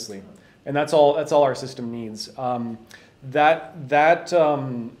 continuously, and that's all our system needs. That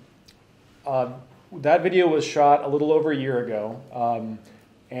video was shot a little over a year ago,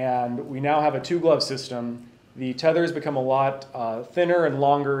 and we now have a 2-glove system. The tether has become a lot thinner and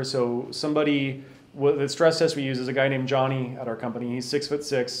longer, so the stress test we use is a guy named Johnny at our company. He's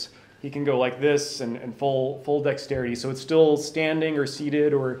 6'6". He can go like this and full dexterity, so it's still standing or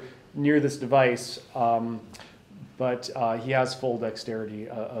seated or near this device, but he has full dexterity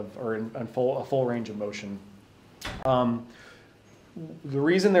a full range of motion. The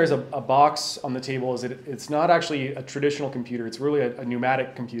reason there's a box on the table is that it's not actually a traditional computer. It's really a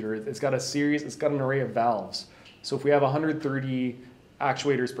pneumatic computer. It's got an array of valves. So if we have 130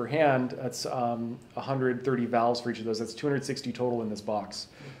 actuators per hand, that's 130 valves for each of those. That's 260 total in this box.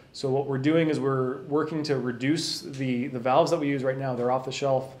 So what we're doing is we're working to reduce the valves that we use right now. They're off the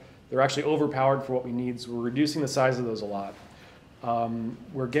shelf. They're actually overpowered for what we need. So we're reducing the size of those a lot.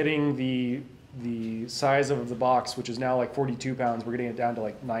 We're getting the size of the box, which is now like 42 pounds, we're getting it down to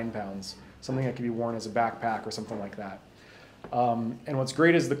like 9 pounds, something that can be worn as a backpack or something like that. And what's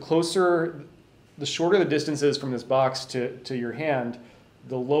great is the shorter the distance is from this box to your hand,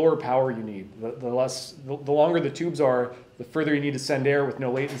 the lower power you need. The longer the tubes are, the further you need to send air with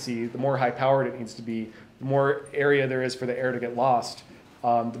no latency, the more high powered it needs to be, the more area there is for the air to get lost,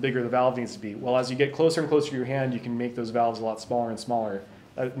 the bigger the valve needs to be. Well, as you get closer and closer to your hand, you can make those valves a lot smaller and smaller.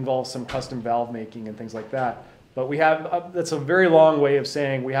 That involves some custom valve making and things like that. But we have, that's a very long way of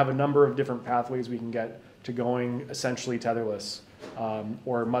saying we have a number of different pathways we can get to going essentially tetherless,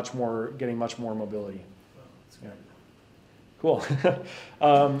 or getting much more mobility. Yeah. Cool.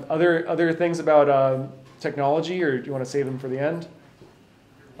 Other things about technology, or do you want to save them for the end?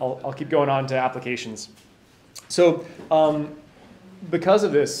 I'll keep going on to applications. So because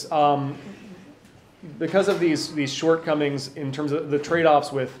of this, because of these shortcomings in terms of the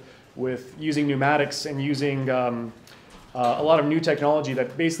trade-offs with using pneumatics and using a lot of new technology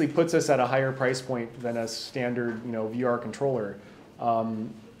that basically puts us at a higher price point than a standard VR controller,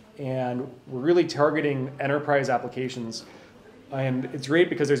 and we're really targeting enterprise applications. And it's great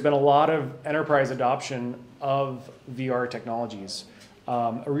because there's been a lot of enterprise adoption of VR technologies.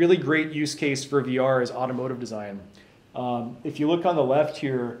 A really great use case for VR is automotive design. If you look on the left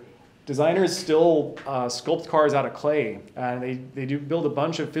here, designers still sculpt cars out of clay, and they do build a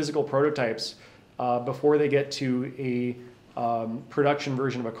bunch of physical prototypes before they get to a production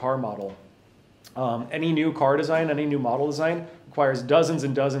version of a car model. Any new car design, any new model design requires dozens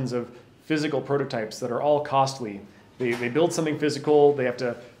and dozens of physical prototypes that are all costly. They build something physical, they have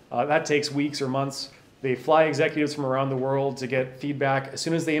to, that takes weeks or months. They fly executives from around the world to get feedback. As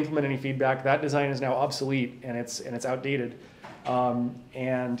soon as they implement any feedback, that design is now obsolete and it's outdated.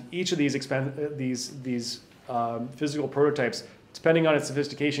 And each of these physical prototypes, depending on its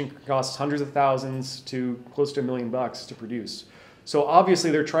sophistication, costs hundreds of thousands to close to $1 million to produce. So obviously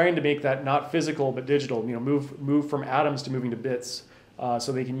they're trying to make that not physical but digital. Move from atoms to moving to bits,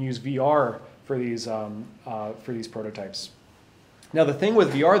 so they can use VR for these prototypes. Now the thing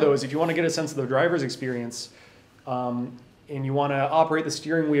with VR though is if you want to get a sense of the driver's experience, and you want to operate the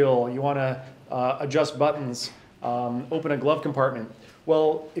steering wheel, you want to adjust buttons, open a glove compartment.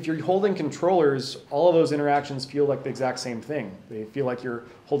 Well, if you're holding controllers, all of those interactions feel like the exact same thing. They feel like you're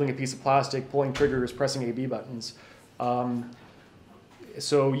holding a piece of plastic, pulling triggers, pressing A/B buttons.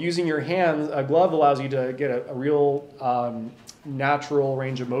 So using your hands, a glove allows you to get a real natural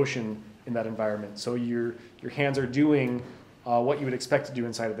range of motion in that environment. So your hands are doing what you would expect to do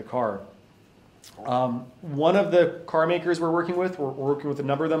inside of the car. One of the car makers we're working with a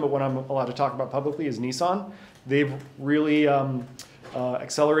number of them, but one I'm allowed to talk about publicly is Nissan. They've really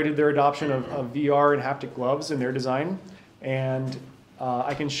accelerated their adoption of VR and haptic gloves in their design. And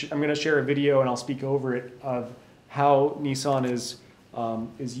I'm going to share a video and I'll speak over it of how Nissan is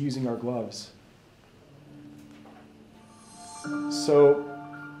using our gloves. So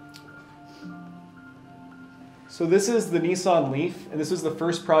this is the Nissan Leaf, and this is the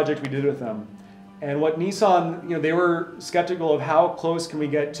first project we did with them. And what Nissan, they were skeptical of how close can we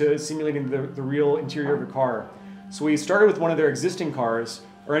get to simulating the real interior of a car. So we started with one of their existing cars.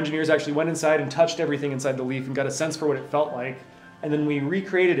 Our engineers actually went inside and touched everything inside the Leaf and got a sense for what it felt like. And then we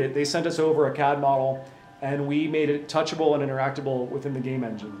recreated it. They sent us over a CAD model, and we made it touchable and interactable within the game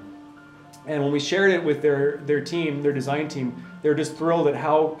engine. And when we shared it with their team, their design team, they're just thrilled at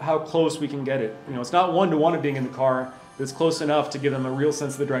how close we can get it. It's not one-to-one of being in the car, but it's close enough to give them a real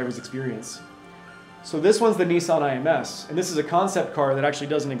sense of the driver's experience. So this one's the Nissan IMS, and this is a concept car that actually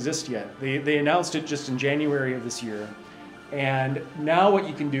doesn't exist yet. They announced it just in January of this year. And now what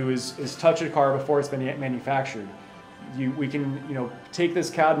you can do is touch a car before it's been manufactured. We can take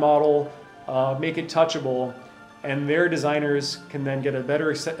this CAD model, make it touchable, and their designers can then get a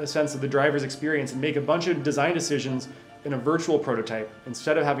better sense of the driver's experience and make a bunch of design decisions in a virtual prototype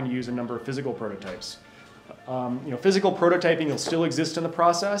instead of having to use a number of physical prototypes. Physical prototyping will still exist in the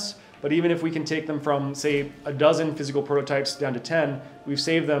process, but even if we can take them from, say, a dozen physical prototypes down to 10, we've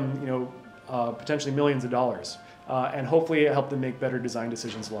saved them, potentially millions of dollars, and hopefully help them make better design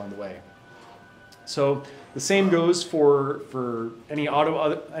decisions along the way. So the same goes for any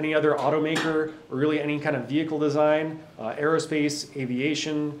other automaker, or really any kind of vehicle design, aerospace,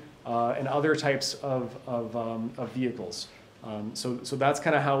 aviation, and other types of vehicles. So that's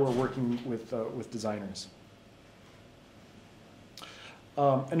kind of how we're working with designers.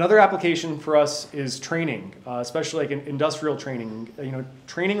 Another application for us is training, especially like in industrial training.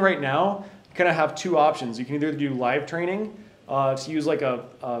 Training right now, you kind of have two options. You can either do live training, to use like a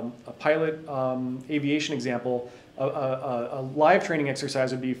pilot aviation example. A live training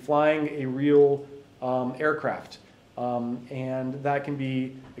exercise would be flying a real aircraft, and that can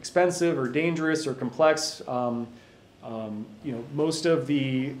be expensive or dangerous or complex. Most of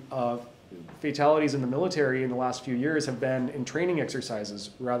the fatalities in the military in the last few years have been in training exercises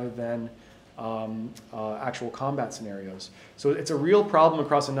rather than actual combat scenarios. So it's a real problem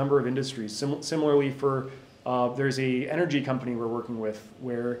across a number of industries. Similarly there's a energy company we're working with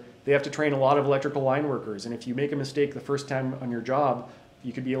where they have to train a lot of electrical line workers, and if you make a mistake the first time on your job,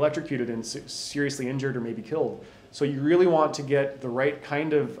 you could be electrocuted and seriously injured or maybe killed. So you really want to get the right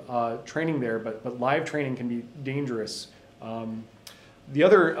kind of training there, but live training can be dangerous. The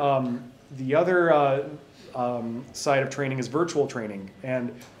other side of training is virtual training,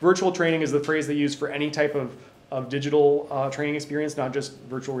 and virtual training is the phrase they use for any type of digital training experience, not just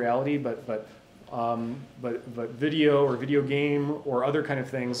virtual reality, but video or video game or other kind of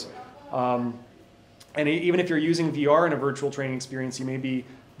things. And even if you're using VR in a virtual training experience, you may be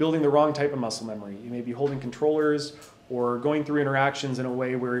building the wrong type of muscle memory. You may be holding controllers or going through interactions in a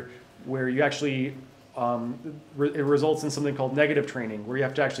way where you actually it results in something called negative training, where you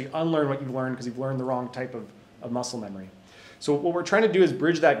have to actually unlearn what you've learned because you've learned the wrong type of muscle memory. So what we're trying to do is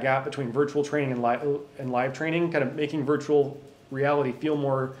bridge that gap between virtual training and live training, kind of making virtual reality feel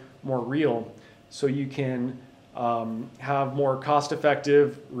more real, so you can have more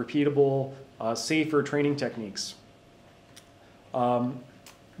cost-effective, repeatable, safer training techniques.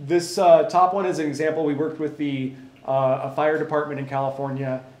 This top one is an example. We worked with a fire department in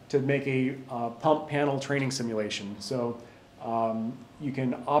California to make a pump panel training simulation. So you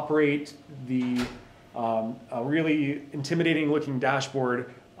can operate a really intimidating looking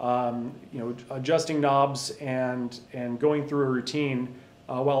dashboard, adjusting knobs and going through a routine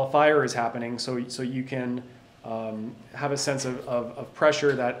while a fire is happening. So you can have a sense of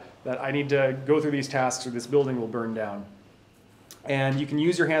pressure that I need to go through these tasks or this building will burn down. And you can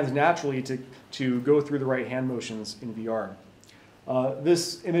use your hands naturally to go through the right hand motions in VR.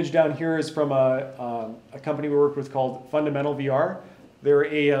 This image down here is from a company we worked with called Fundamental VR. They're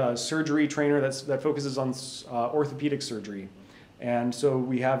a surgery trainer that focuses on orthopedic surgery. And so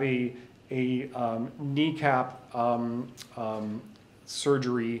we have a kneecap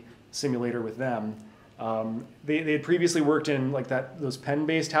surgery simulator with them. They had previously worked in like those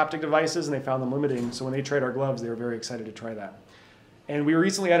pen-based haptic devices, and they found them limiting. So when they tried our gloves, they were very excited to try that. And we were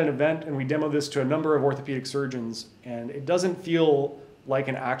recently at an event, and we demoed this to a number of orthopedic surgeons, and it doesn't feel like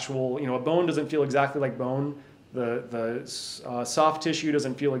an actual, a bone doesn't feel exactly like bone. The soft tissue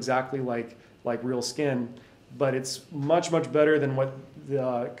doesn't feel exactly like real skin, but it's much better than what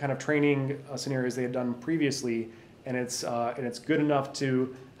the kind of training scenarios they had done previously, and it's good enough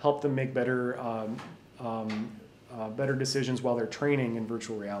to help them make better decisions while they're training in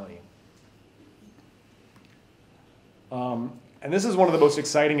virtual reality. And this is one of the most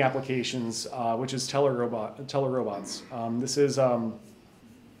exciting applications, which is telerobots. This is a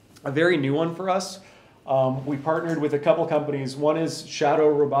very new one for us. We partnered with a couple companies. One is Shadow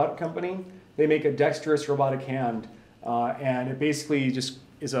Robot Company. They make a dexterous robotic hand, and it basically just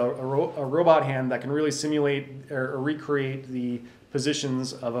is a robot hand that can really simulate or recreate the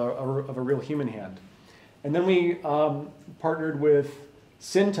positions of a real human hand. And then we partnered with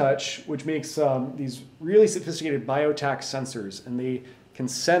SynTouch, which makes these really sophisticated biotac sensors, and they can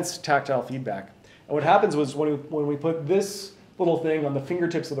sense tactile feedback. And what happens was when we put this little thing on the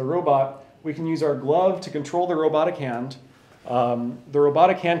fingertips of the robot, we can use our glove to control the robotic hand. The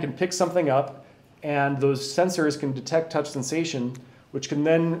robotic hand can pick something up, and those sensors can detect touch sensation, which can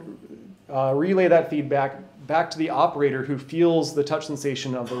then relay that feedback back to the operator who feels the touch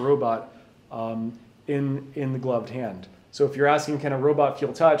sensation of the robot in the gloved hand. So if you're asking, can a robot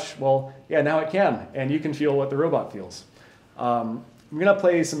feel touch? Well, yeah, now it can, and you can feel what the robot feels. I'm going to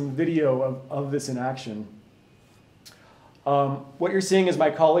play some video of this in action. What you're seeing is my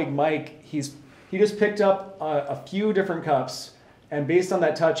colleague Mike. He just picked up a few different cups, and based on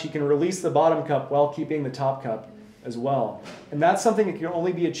that touch, he can release the bottom cup while keeping the top cup as well. And that's something that can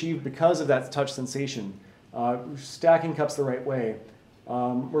only be achieved because of that touch sensation. Stacking cups the right way.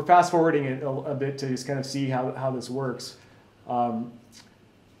 We're fast forwarding it a bit to just kind of see how this works.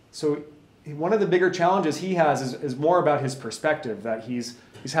 So one of the bigger challenges he has is more about his perspective, that he's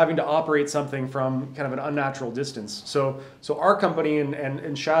having to operate something from kind of an unnatural distance. So our company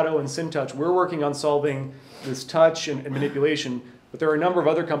and Shadow and SynTouch, we're working on solving this touch and manipulation, but there are a number of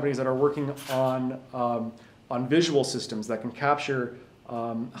other companies that are working on visual systems that can capture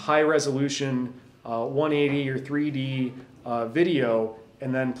high resolution 180 or 3D video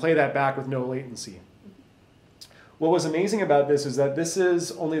and then play that back with no latency. What was amazing about this is that this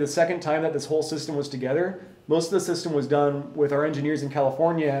is only the second time that this whole system was together. Most of the system was done with our engineers in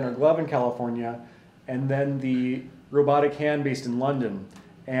California and our glove in California, and then the robotic hand based in London.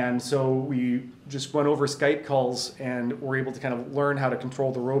 And so we just went over Skype calls and were able to kind of learn how to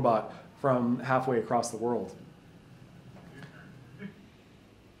control the robot from halfway across the world.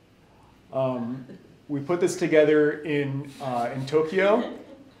 We put this together in Tokyo.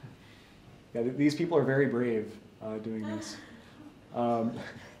 Yeah, these people are very brave doing this.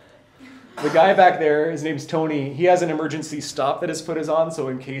 The guy back there, his name's Tony, he has an emergency stop that his foot is on, so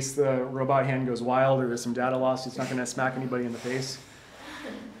in case the robot hand goes wild or there's some data loss, he's not going to smack anybody in the face.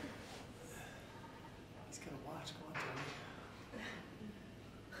 He's got a watch. Come on,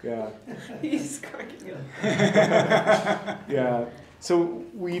 Tony. Yeah. He's cracking up. Yeah. So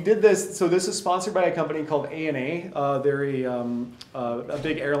we did this. So this is sponsored by a company called ANA. They're a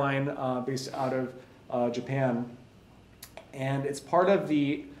big airline based out of Japan, and it's part of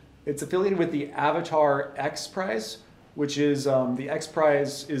it's affiliated with the Avatar X Prize, which is the X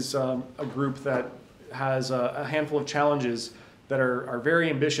Prize is a group that has a handful of challenges that are very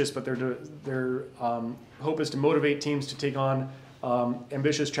ambitious, but their hope is to motivate teams to take on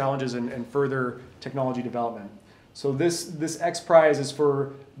ambitious challenges and further technology development. So this X Prize is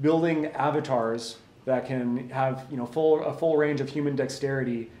for building avatars that can have a full range of human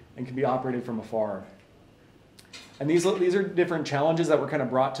dexterity and can be operated from afar. And these are different challenges that were kind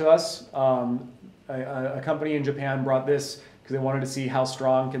of brought to us. A company in Japan brought this because they wanted to see how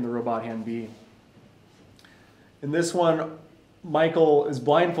strong can the robot hand be. In this one, Michael is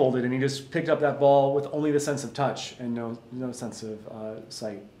blindfolded and he just picked up that ball with only the sense of touch and no sense of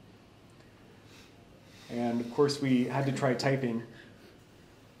sight. And of course, we had to try typing.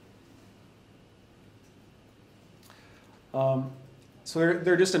 So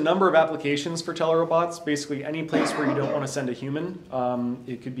there are just a number of applications for telerobots. Basically, any place where you don't want to send a human.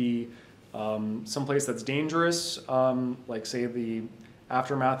 It could be some place that's dangerous, like say the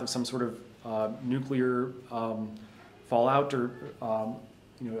aftermath of some sort of nuclear fallout or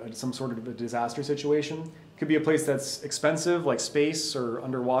some sort of a disaster situation. It could be a place that's expensive, like space or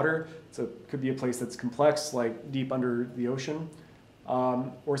underwater. So it could be a place that's complex, like deep under the ocean,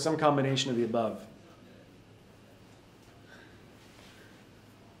 or some combination of the above.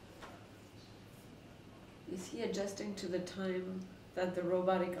 Is he adjusting to the time that the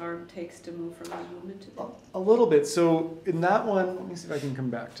robotic arm takes to move from the human to the... A little bit. So in that one, let me see if I can come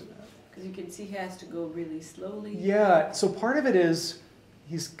back to that. Because you can see he has to go really slowly. Yeah, so part of it is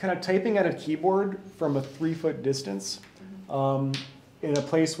he's kind of typing at a keyboard from a 3-foot distance. In a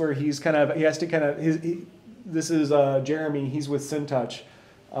place where he has to kind of, this is Jeremy, he's with SynTouch.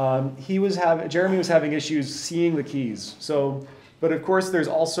 Jeremy was having issues seeing the keys. So, but of course there's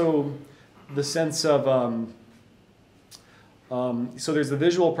also the sense of, so there's the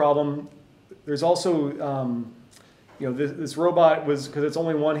visual problem. There's also, this robot was, because it's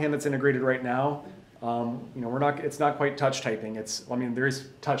only one hand that's integrated right now. It's not quite touch typing. There is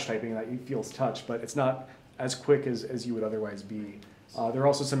touch typing that you feel touch, but it's not as quick as you would otherwise be. There are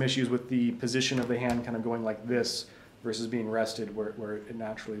also some issues with the position of the hand kind of going like this versus being rested where it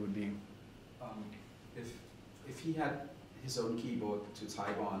naturally would be. If he had his own keyboard to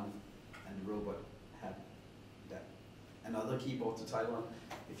type on and the robot had another keyboard to type on,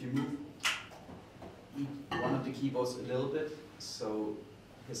 if you move one of the keyboards a little bit, so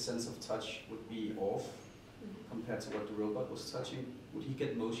his sense of touch would be off compared to what the robot was touching, would he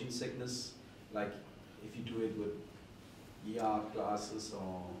get motion sickness, like if you do it with VR glasses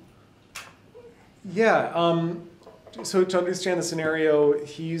or? Yeah, so to understand the scenario,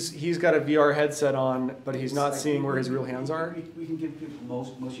 he's got a VR headset on, but he's not seeing where his real hands are? We can give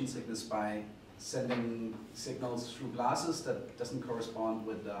people motion sickness by sending signals through glasses that doesn't correspond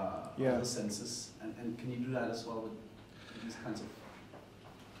with other senses. And can you do that as well with these kinds of?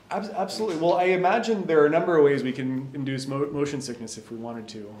 Absolutely. Well, I imagine there are a number of ways we can induce motion sickness if we wanted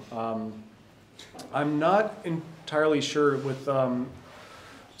to. I'm not entirely sure with.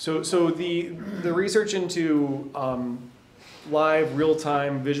 So the research into live,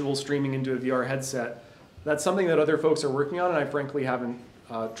 real-time visual streaming into a VR headset, that's something that other folks are working on, and I frankly haven't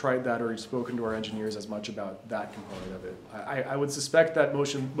tried that or spoken to our engineers as much about that component of it. I would suspect that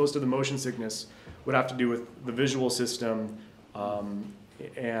most of the motion sickness would have to do with the visual system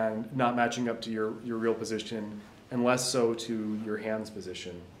and not matching up to your real position, and less so to your hand's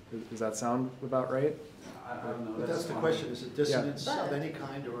position. Does that sound about right? I don't know. But that's the question. Is it dissonance of any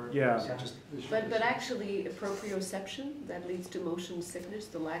kind, or is it just visual? But actually, proprioception that leads to motion sickness,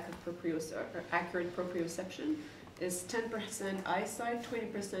 the lack of accurate proprioception, is 10% eyesight,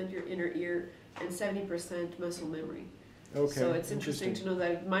 20% your inner ear, and 70% muscle memory. Okay. So it's interesting to know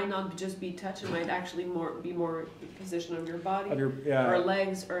that it might not just be touch; it might actually be more position of your body, or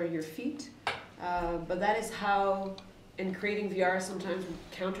legs, or your feet. But that is how, in creating VR, sometimes we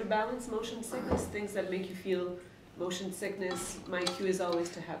counterbalance motion sickness. Things that make you feel motion sickness, my cue is always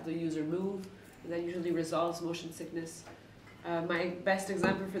to have the user move, and that usually resolves motion sickness. My best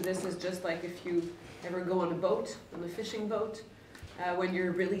example for this is just like if you ever go on a boat, on a fishing boat, when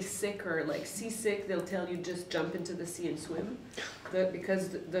you're really sick or like seasick, they'll tell you just jump into the sea and swim. Because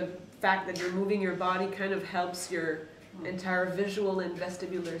the fact that you're moving your body kind of helps your entire visual and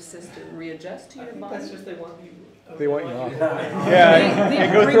vestibular system readjust to your body. That's just they want you. They want you off.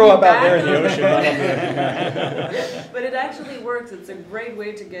 Yeah, go throw up out there in the ocean. But it actually works. It's a great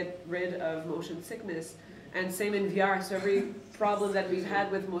way to get rid of motion sickness. And same in VR. So every problem that we've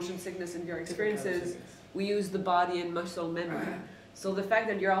had with motion sickness in VR experiences, we use the body and muscle memory. So the fact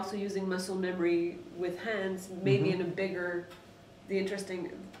that you're also using muscle memory with hands, maybe in a bigger, the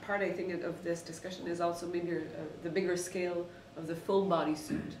interesting part I think of this discussion is also maybe the bigger scale of the full body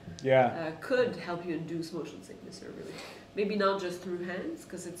suit. Could help you induce motion sickness, or really, maybe not just through hands,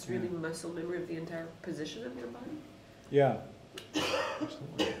 because it's really muscle memory of the entire position of your body. Yeah.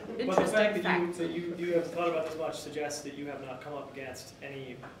 But the fact that you have thought about this much suggests that you have not come up against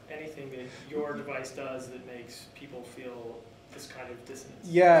anything that your device does that makes people feel this kind of dissonance.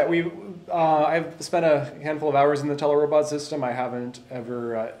 Yeah, I've spent a handful of hours in the telerobot system. I haven't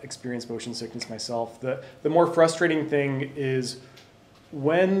ever experienced motion sickness myself. The more frustrating thing is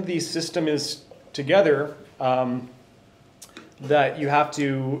when the system is together, that you have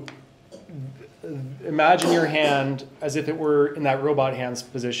to imagine your hand as if it were in that robot hand's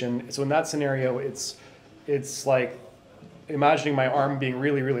position. So in that scenario, it's like imagining my arm being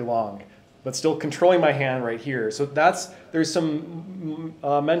really, really long, but still controlling my hand right here. So there's some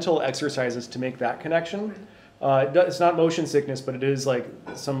mental exercises to make that connection. It's not motion sickness, but it is like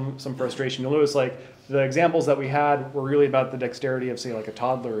some frustration. You'll notice like the examples that we had were really about the dexterity of, say, like a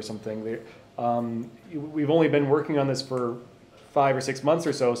toddler or something. We've only been working on this for 5 or 6 months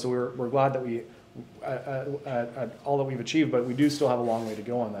or so, so we're glad that we at all that we've achieved, but we do still have a long way to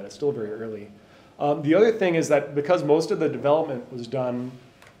go on that. It's still very early. The other thing is that because most of the development was done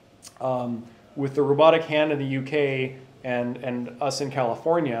with the robotic hand in the UK and us in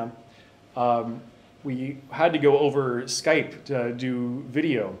California, we had to go over Skype to do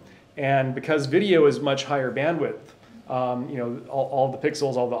video. And because video is much higher bandwidth, all the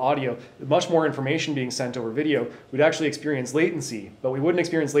pixels, all the audio, much more information being sent over video, we'd actually experience latency. But we wouldn't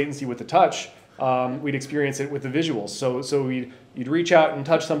experience latency with the touch. We'd experience it with the visuals. So you'd reach out and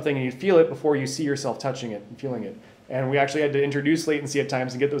touch something and you'd feel it before you see yourself touching it and feeling it. And we actually had to introduce latency at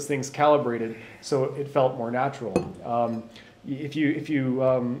times and get those things calibrated so it felt more natural. If you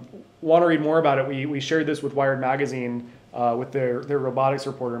want to read more about it, we shared this with Wired Magazine with their robotics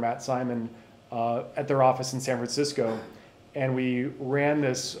reporter, Matt Simon. at their office in San Francisco. And we ran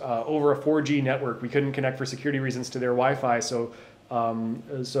this over a 4G network. We couldn't connect for security reasons to their Wi-Fi, so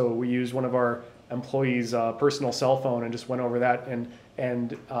we used one of our employees' personal cell phone and just went over that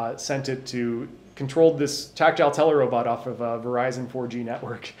and sent it to, controlled this tactile telerobot off of a Verizon 4G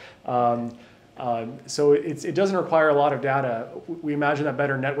network. So it doesn't require a lot of data. We imagine that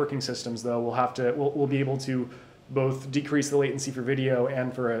better networking systems, though, we'll be able to both decrease the latency for video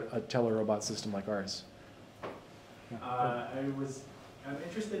and for a telerobot system like ours. I'm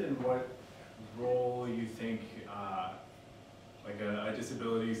interested in what role you think like a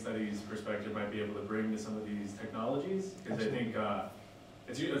disability studies perspective might be able to bring to some of these technologies, because I think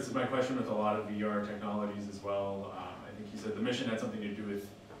it's my question with a lot of VR technologies as well. I think you said the mission had something to do with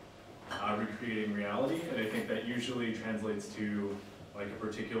recreating reality, and I think that usually translates to like a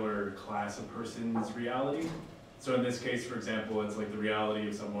particular class of person's reality. So in this case, for example, it's like the reality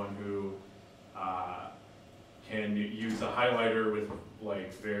of someone who can use a highlighter with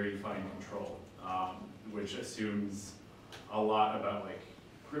like very fine control, which assumes a lot about like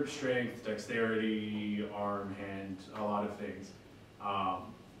grip strength, dexterity, arm, hand, a lot of things.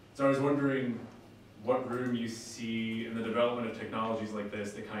 So I was wondering what room you see in the development of technologies like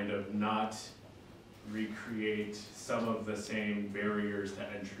this to kind of not recreate some of the same barriers to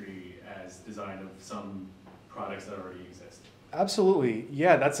entry as design of some products that already exist. Absolutely,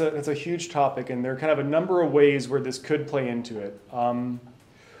 yeah, that's a huge topic, and there are kind of a number of ways where this could play into it.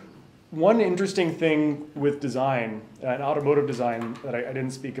 One interesting thing with design, and automotive design, that I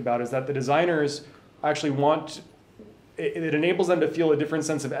didn't speak about, is that the designers actually want, it enables them to feel a different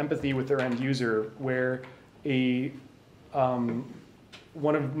sense of empathy with their end user, where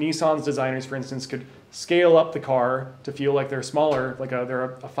one of Nissan's designers, for instance, could scale up the car to feel like they're smaller, like they're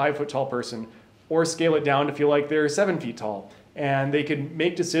a 5 foot tall person, or scale it down to feel like they're 7 feet tall. And they can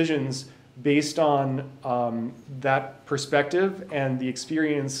make decisions based on that perspective and the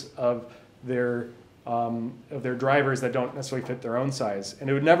experience of their drivers that don't necessarily fit their own size. And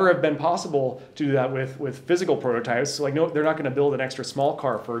it would never have been possible to do that with physical prototypes. So like, no, they're not going to build an extra small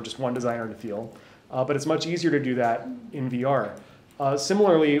car for just one designer to feel. But it's much easier to do that in VR.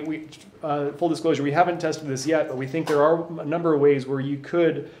 Similarly, full disclosure, we haven't tested this yet, but we think there are a number of ways where you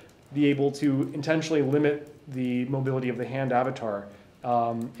could be able to intentionally limit the mobility of the hand avatar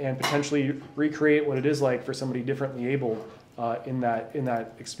and potentially recreate what it is like for somebody differently abled in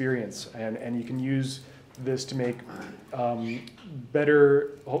that experience. And you can use this to make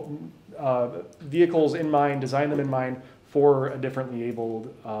better vehicles in mind, design them in mind for a differently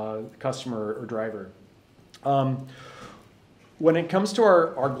abled customer or driver. When it comes to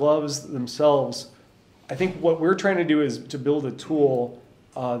our gloves themselves, I think what we're trying to do is to build a tool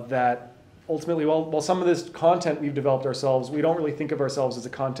that ultimately, while some of this content we've developed ourselves, we don't really think of ourselves as a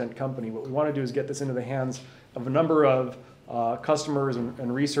content company. What we want to do is get this into the hands of a number of customers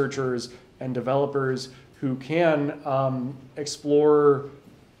and researchers and developers who can explore,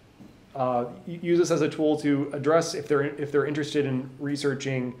 use this as a tool to address if they're interested in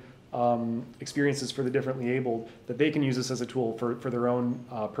researching experiences for the differently abled, that they can use this as a tool for their own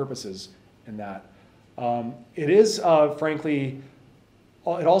purposes in that. It is, frankly,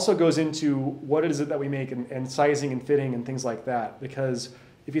 it also goes into what is it that we make and sizing and fitting and things like that. Because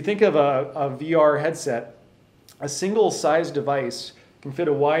if you think of a VR headset, a single size device can fit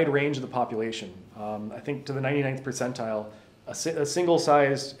a wide range of the population. I think to the 99th percentile, a single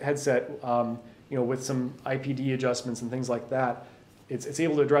sized headset with some IPD adjustments and things like that, it's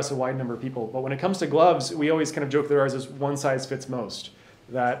able to address a wide number of people. But when it comes to gloves, we always kind of joke that ours is one size fits most.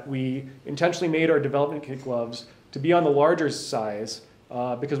 That we intentionally made our development kit gloves to be on the larger size,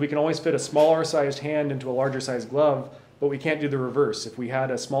 because we can always fit a smaller sized hand into a larger sized glove, but we can't do the reverse. If we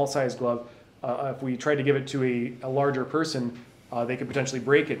had a small sized glove, if we tried to give it to a larger person, they could potentially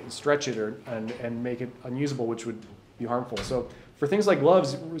break it and stretch it and make it unusable, which would be harmful. So for things like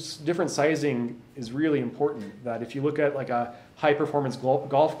gloves, different sizing is really important. That if you look at like a high performance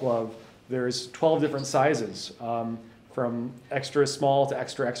golf glove, there's 12 different sizes, from extra small to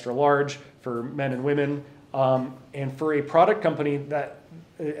extra large for men and women. And for a product company,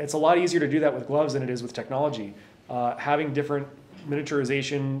 it's a lot easier to do that with gloves than it is with technology. Having different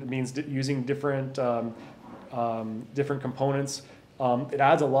miniaturization means using different components. It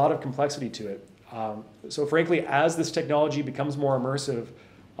adds a lot of complexity to it. So frankly, as this technology becomes more immersive,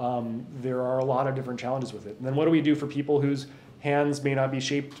 there are a lot of different challenges with it. And then what do we do for people whose hands may not be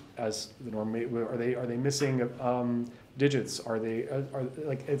shaped as the norm? Are they missing digits?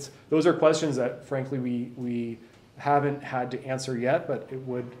 Those are questions that frankly we haven't had to answer yet, but it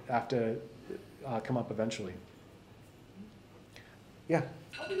would have to come up eventually. Yeah.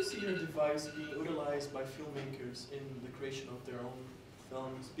 How do you see your device being utilized by filmmakers in the creation of their own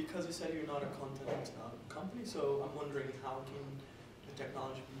films? Because you said you're not a content company, so I'm wondering how can the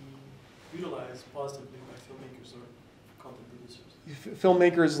technology be utilized positively by filmmakers or content producers?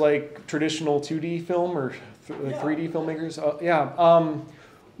 Filmmakers like traditional 2D film or 3D filmmakers?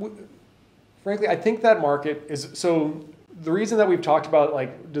 Frankly, I think that market is, so the reason that we've talked about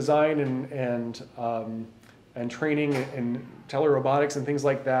like design and training and telerobotics and things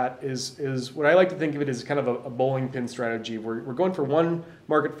like that is what I like to think of it as kind of a bowling pin strategy. We're going for one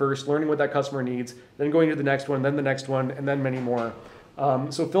market first, learning what that customer needs, then going to the next one, then the next one, and then many more.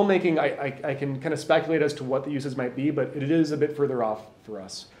 So filmmaking, I can kind of speculate as to what the uses might be, but it is a bit further off for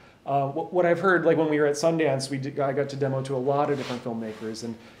us. What I've heard, like when we were at Sundance, I got to demo to a lot of different filmmakers,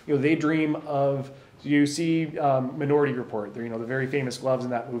 and they dream of. You see Minority Report, the very famous gloves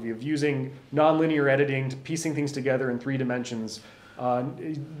in that movie, of using nonlinear editing to piecing things together in 3 dimensions.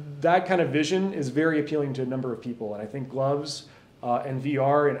 That kind of vision is very appealing to a number of people, and I think gloves and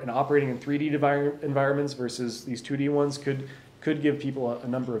VR and operating in 3D environments versus these 2D ones could give people a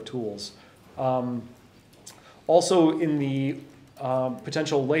number of tools. Also in the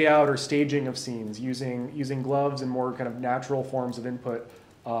potential layout or staging of scenes, using gloves and more kind of natural forms of input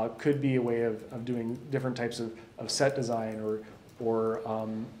could be a way of doing different types of set design or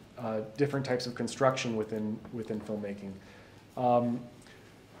different types of construction within filmmaking.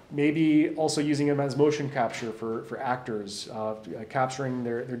 Maybe also using them as motion capture for actors, capturing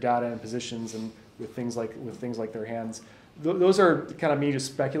their data and positions and with things like their hands. Those are kind of me just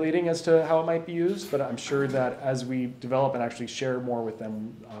speculating as to how it might be used, but I'm sure that as we develop and actually share more with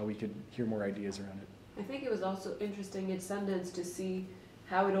them, we could hear more ideas around it. I think it was also interesting at Sundance to see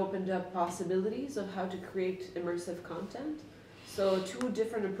how it opened up possibilities of how to create immersive content. So 2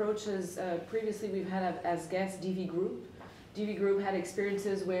 different approaches. Previously we've had as guests DV Group. DV Group had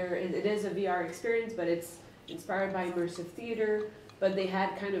experiences where it is a VR experience, but it's inspired by immersive theater, but they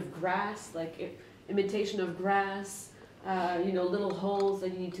had kind of grass, like imitation of grass, little holes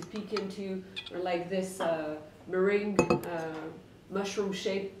that you need to peek into, or like this meringue mushroom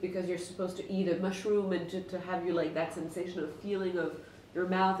shape, because you're supposed to eat a mushroom and to have you like that sensation of feeling of your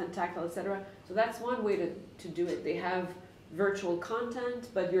mouth and tactile, etc. So that's one way to do it. They have virtual content,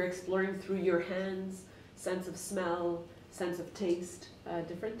 but you're exploring through your hands, sense of smell, sense of taste,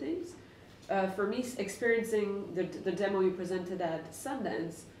 different things. For me, experiencing the demo you presented at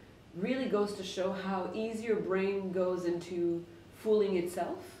Sundance really goes to show how easy your brain goes into fooling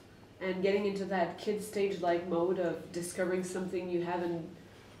itself and getting into that kid stage-like mode of discovering something you haven't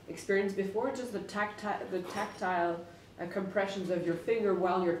experienced before, just the tactile compressions of your finger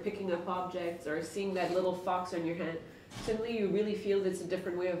while you're picking up objects or seeing that little fox on your hand. Suddenly you really feel it's a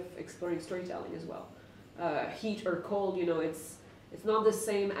different way of exploring storytelling as well. Heat or cold, it's not the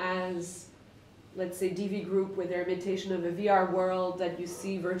same as, let's say, DV Group with their imitation of a VR world that you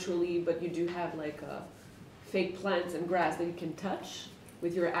see virtually, but you do have like fake plants and grass that you can touch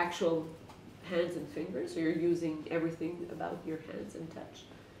with your actual hands and fingers, so you're using everything about your hands and touch.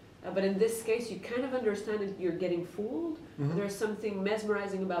 But in this case, you kind of understand that you're getting fooled. Mm-hmm. There's something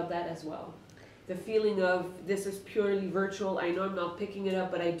mesmerizing about that as well. The feeling of this is purely virtual. I know I'm not picking it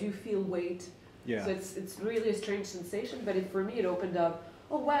up, but I do feel weight. Yeah. So it's really a strange sensation. But for me, it opened up.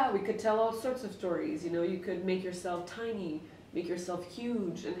 Oh wow, we could tell all sorts of stories. You could make yourself tiny, make yourself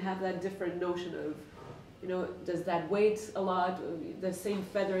huge, and have that different notion of, does that weight a lot? The same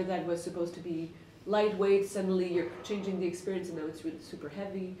feather that was supposed to be lightweight, suddenly you're changing the experience and now it's really super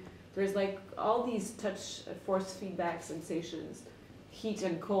heavy. There's like all these touch force feedback sensations, heat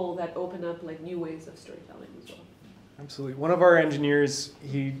and cold, that open up like new ways of storytelling as well. Absolutely. One of our engineers,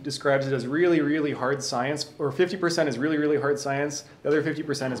 he describes it as really, really hard science, or 50% is really, really hard science. The other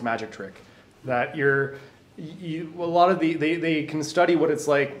 50% is magic trick. That a lot of they can study what it's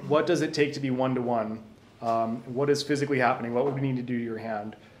like. What does it take to be one-to-one? What is physically happening? What would we need to do to your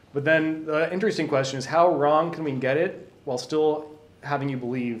hand? But then the interesting question is, how wrong can we get it while still having you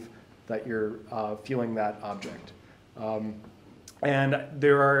believe that you're feeling that object? And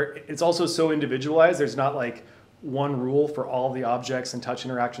it's also so individualized. There's not like one rule for all the objects and touch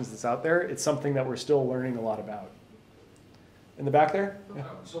interactions that's out there. It's something that we're still learning a lot about. In the back there? Yeah.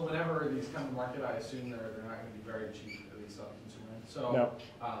 So whenever these come to market, I assume they're not going to be very cheap, at least on the consumer end. So, no.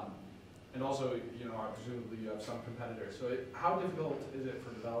 And also, presumably you have some competitors. So how difficult is it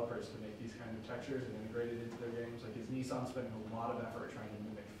for developers to make these kind of textures and integrate it into their games? Like, is Nissan spending a lot of effort trying to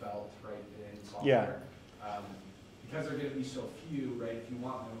mimic felt, right, in software? Yeah. Because they're going to be so few, right, if you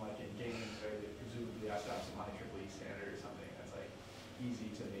want them like in games, right, they presumably have to have some IEEE standard or something that's like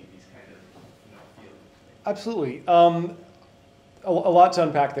easy to make these kind of, feel. Absolutely. a lot to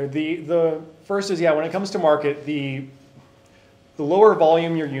unpack there. The first is, yeah, when it comes to market, the lower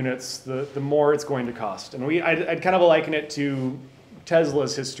volume your units, the more it's going to cost. And I'd kind of liken it to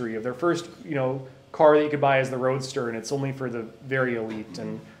Tesla's history of their first, car that you could buy as the Roadster, and it's only for the very elite.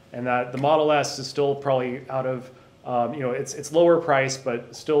 And that the Model S is still probably out of, it's lower price,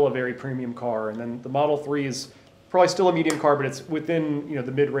 but still a very premium car. And then the Model 3 is probably still a medium car, but it's within,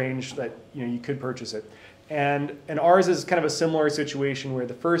 the mid-range that, you could purchase it. And ours is kind of a similar situation where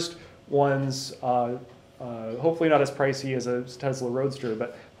the first ones, hopefully not as pricey as a Tesla Roadster,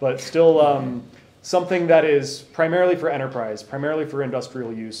 but still something that is primarily for enterprise, primarily for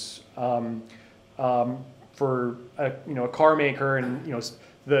industrial use, for a car maker, and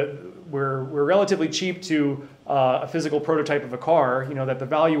we're relatively cheap to a physical prototype of a car. That the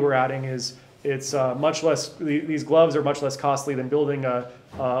value we're adding is it's much less. These gloves are much less costly than building a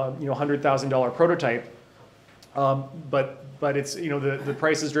 $100,000 prototype. But it's the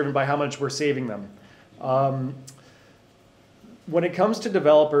price is driven by how much we're saving them. When it comes to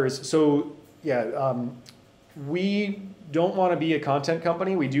developers, so yeah, we don't want to be a content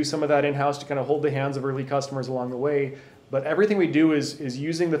company. We do some of that in-house to kind of hold the hands of early customers along the way. But everything we do is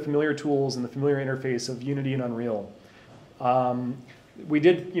using the familiar tools and the familiar interface of Unity and Unreal. We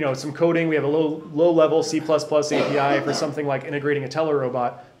did some coding. We have a low-level C++ API for something like integrating a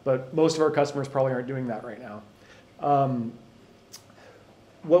telerobot, but most of our customers probably aren't doing that right now.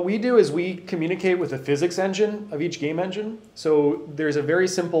 What we do is we communicate with the physics engine of each game engine. So there's a very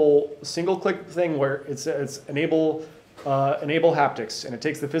simple single-click thing where it's enable haptics, and it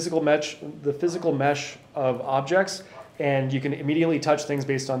takes the physical mesh of objects, and you can immediately touch things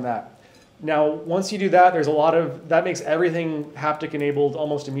based on that. Now, once you do that, that makes everything haptic enabled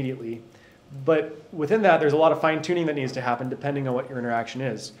almost immediately. But within that, there's a lot of fine-tuning that needs to happen depending on what your interaction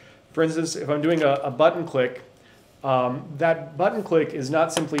is. For instance, if I'm doing a button click, that button click is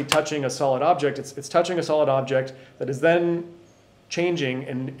not simply touching a solid object, it's touching a solid object that is then changing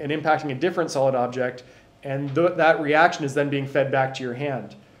and impacting a different solid object, and that reaction is then being fed back to your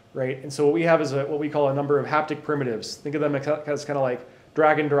hand, right? And so what we have is what we call a number of haptic primitives. Think of them as kind of like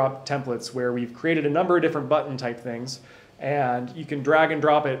drag and drop templates, where we've created a number of different button type things, and you can drag and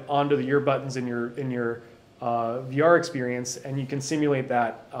drop it onto your buttons in your VR experience, and you can simulate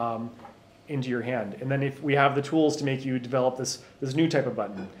that into your hand. And then if we have the tools to make you develop this new type of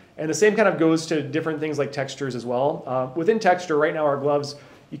button. And the same kind of goes to different things like textures as well. Within texture, right now our gloves,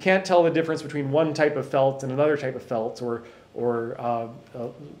 you can't tell the difference between one type of felt and another type of felt, or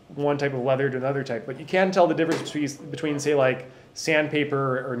one type of leather to another type. But you can tell the difference between say like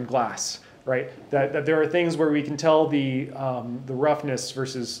sandpaper or glass, right? That there are things where we can tell the roughness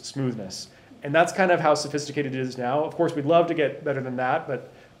versus smoothness. And that's kind of how sophisticated it is now. Of course, we'd love to get better than that,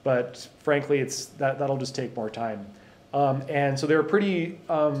 but frankly, that'll just take more time. And so there are pretty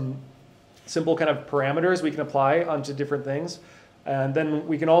simple kind of parameters we can apply onto different things. And then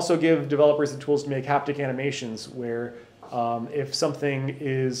we can also give developers the tools to make haptic animations, where if something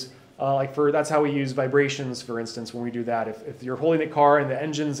is, that's how we use vibrations, for instance, when we do that. If you're holding the car and the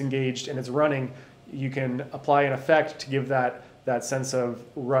engine's engaged and it's running, you can apply an effect to give that sense of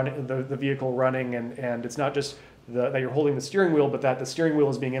the vehicle running, and it's not just that you're holding the steering wheel, but that the steering wheel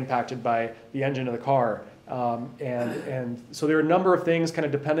is being impacted by the engine of the car. And so there are a number of things, kind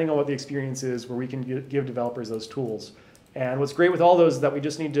of depending on what the experience is, where we can give developers those tools. And what's great with all those is that we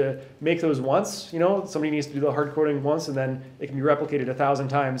just need to make those once. Somebody needs to do the hard coding once, and then it can be replicated 1,000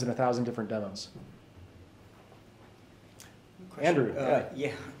 times in 1,000 different demos. Andrew, a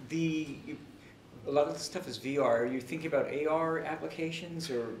lot of the stuff is VR. Are you thinking about AR applications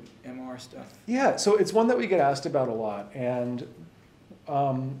or MR stuff? Yeah, so it's one that we get asked about a lot. And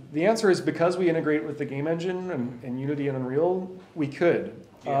the answer is because we integrate with the game engine and Unity and Unreal, we could.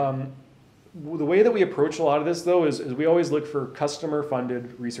 Yeah. The way that we approach a lot of this, though, is we always look for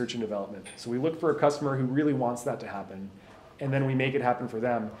customer-funded research and development. So we look for a customer who really wants that to happen, and then we make it happen for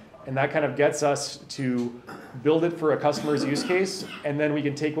them. And that kind of gets us to build it for a customer's use case, and then we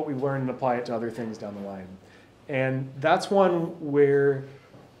can take what we've learned and apply it to other things down the line. And that's one where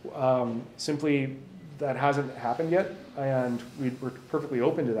simply that hasn't happened yet, and we're perfectly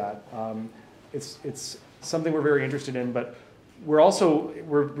open to that. It's something we're very interested in, but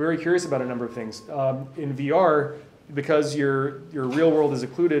we're very curious about a number of things. In VR, because your real world is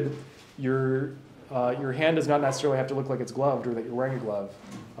occluded, your hand does not necessarily have to look like it's gloved or that you're wearing a glove.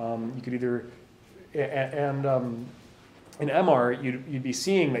 You could either, in MR, you'd be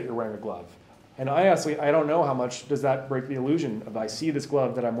seeing that you're wearing a glove. And I don't know how much does that break the illusion of I see this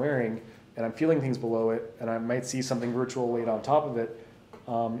glove that I'm wearing and I'm feeling things below it, and I might see something virtual laid on top of it.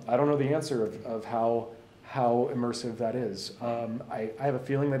 I don't know the answer of how how immersive that is. I have a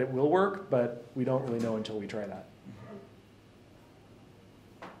feeling that it will work, but we don't really know until we try that.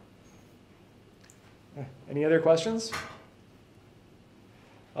 Any other questions?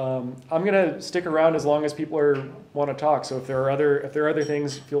 I'm going to stick around as long as people want to talk. So if there are other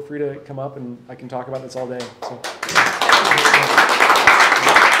things, feel free to come up and I can talk about this all day. So.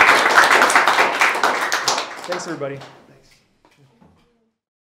 Thanks, everybody.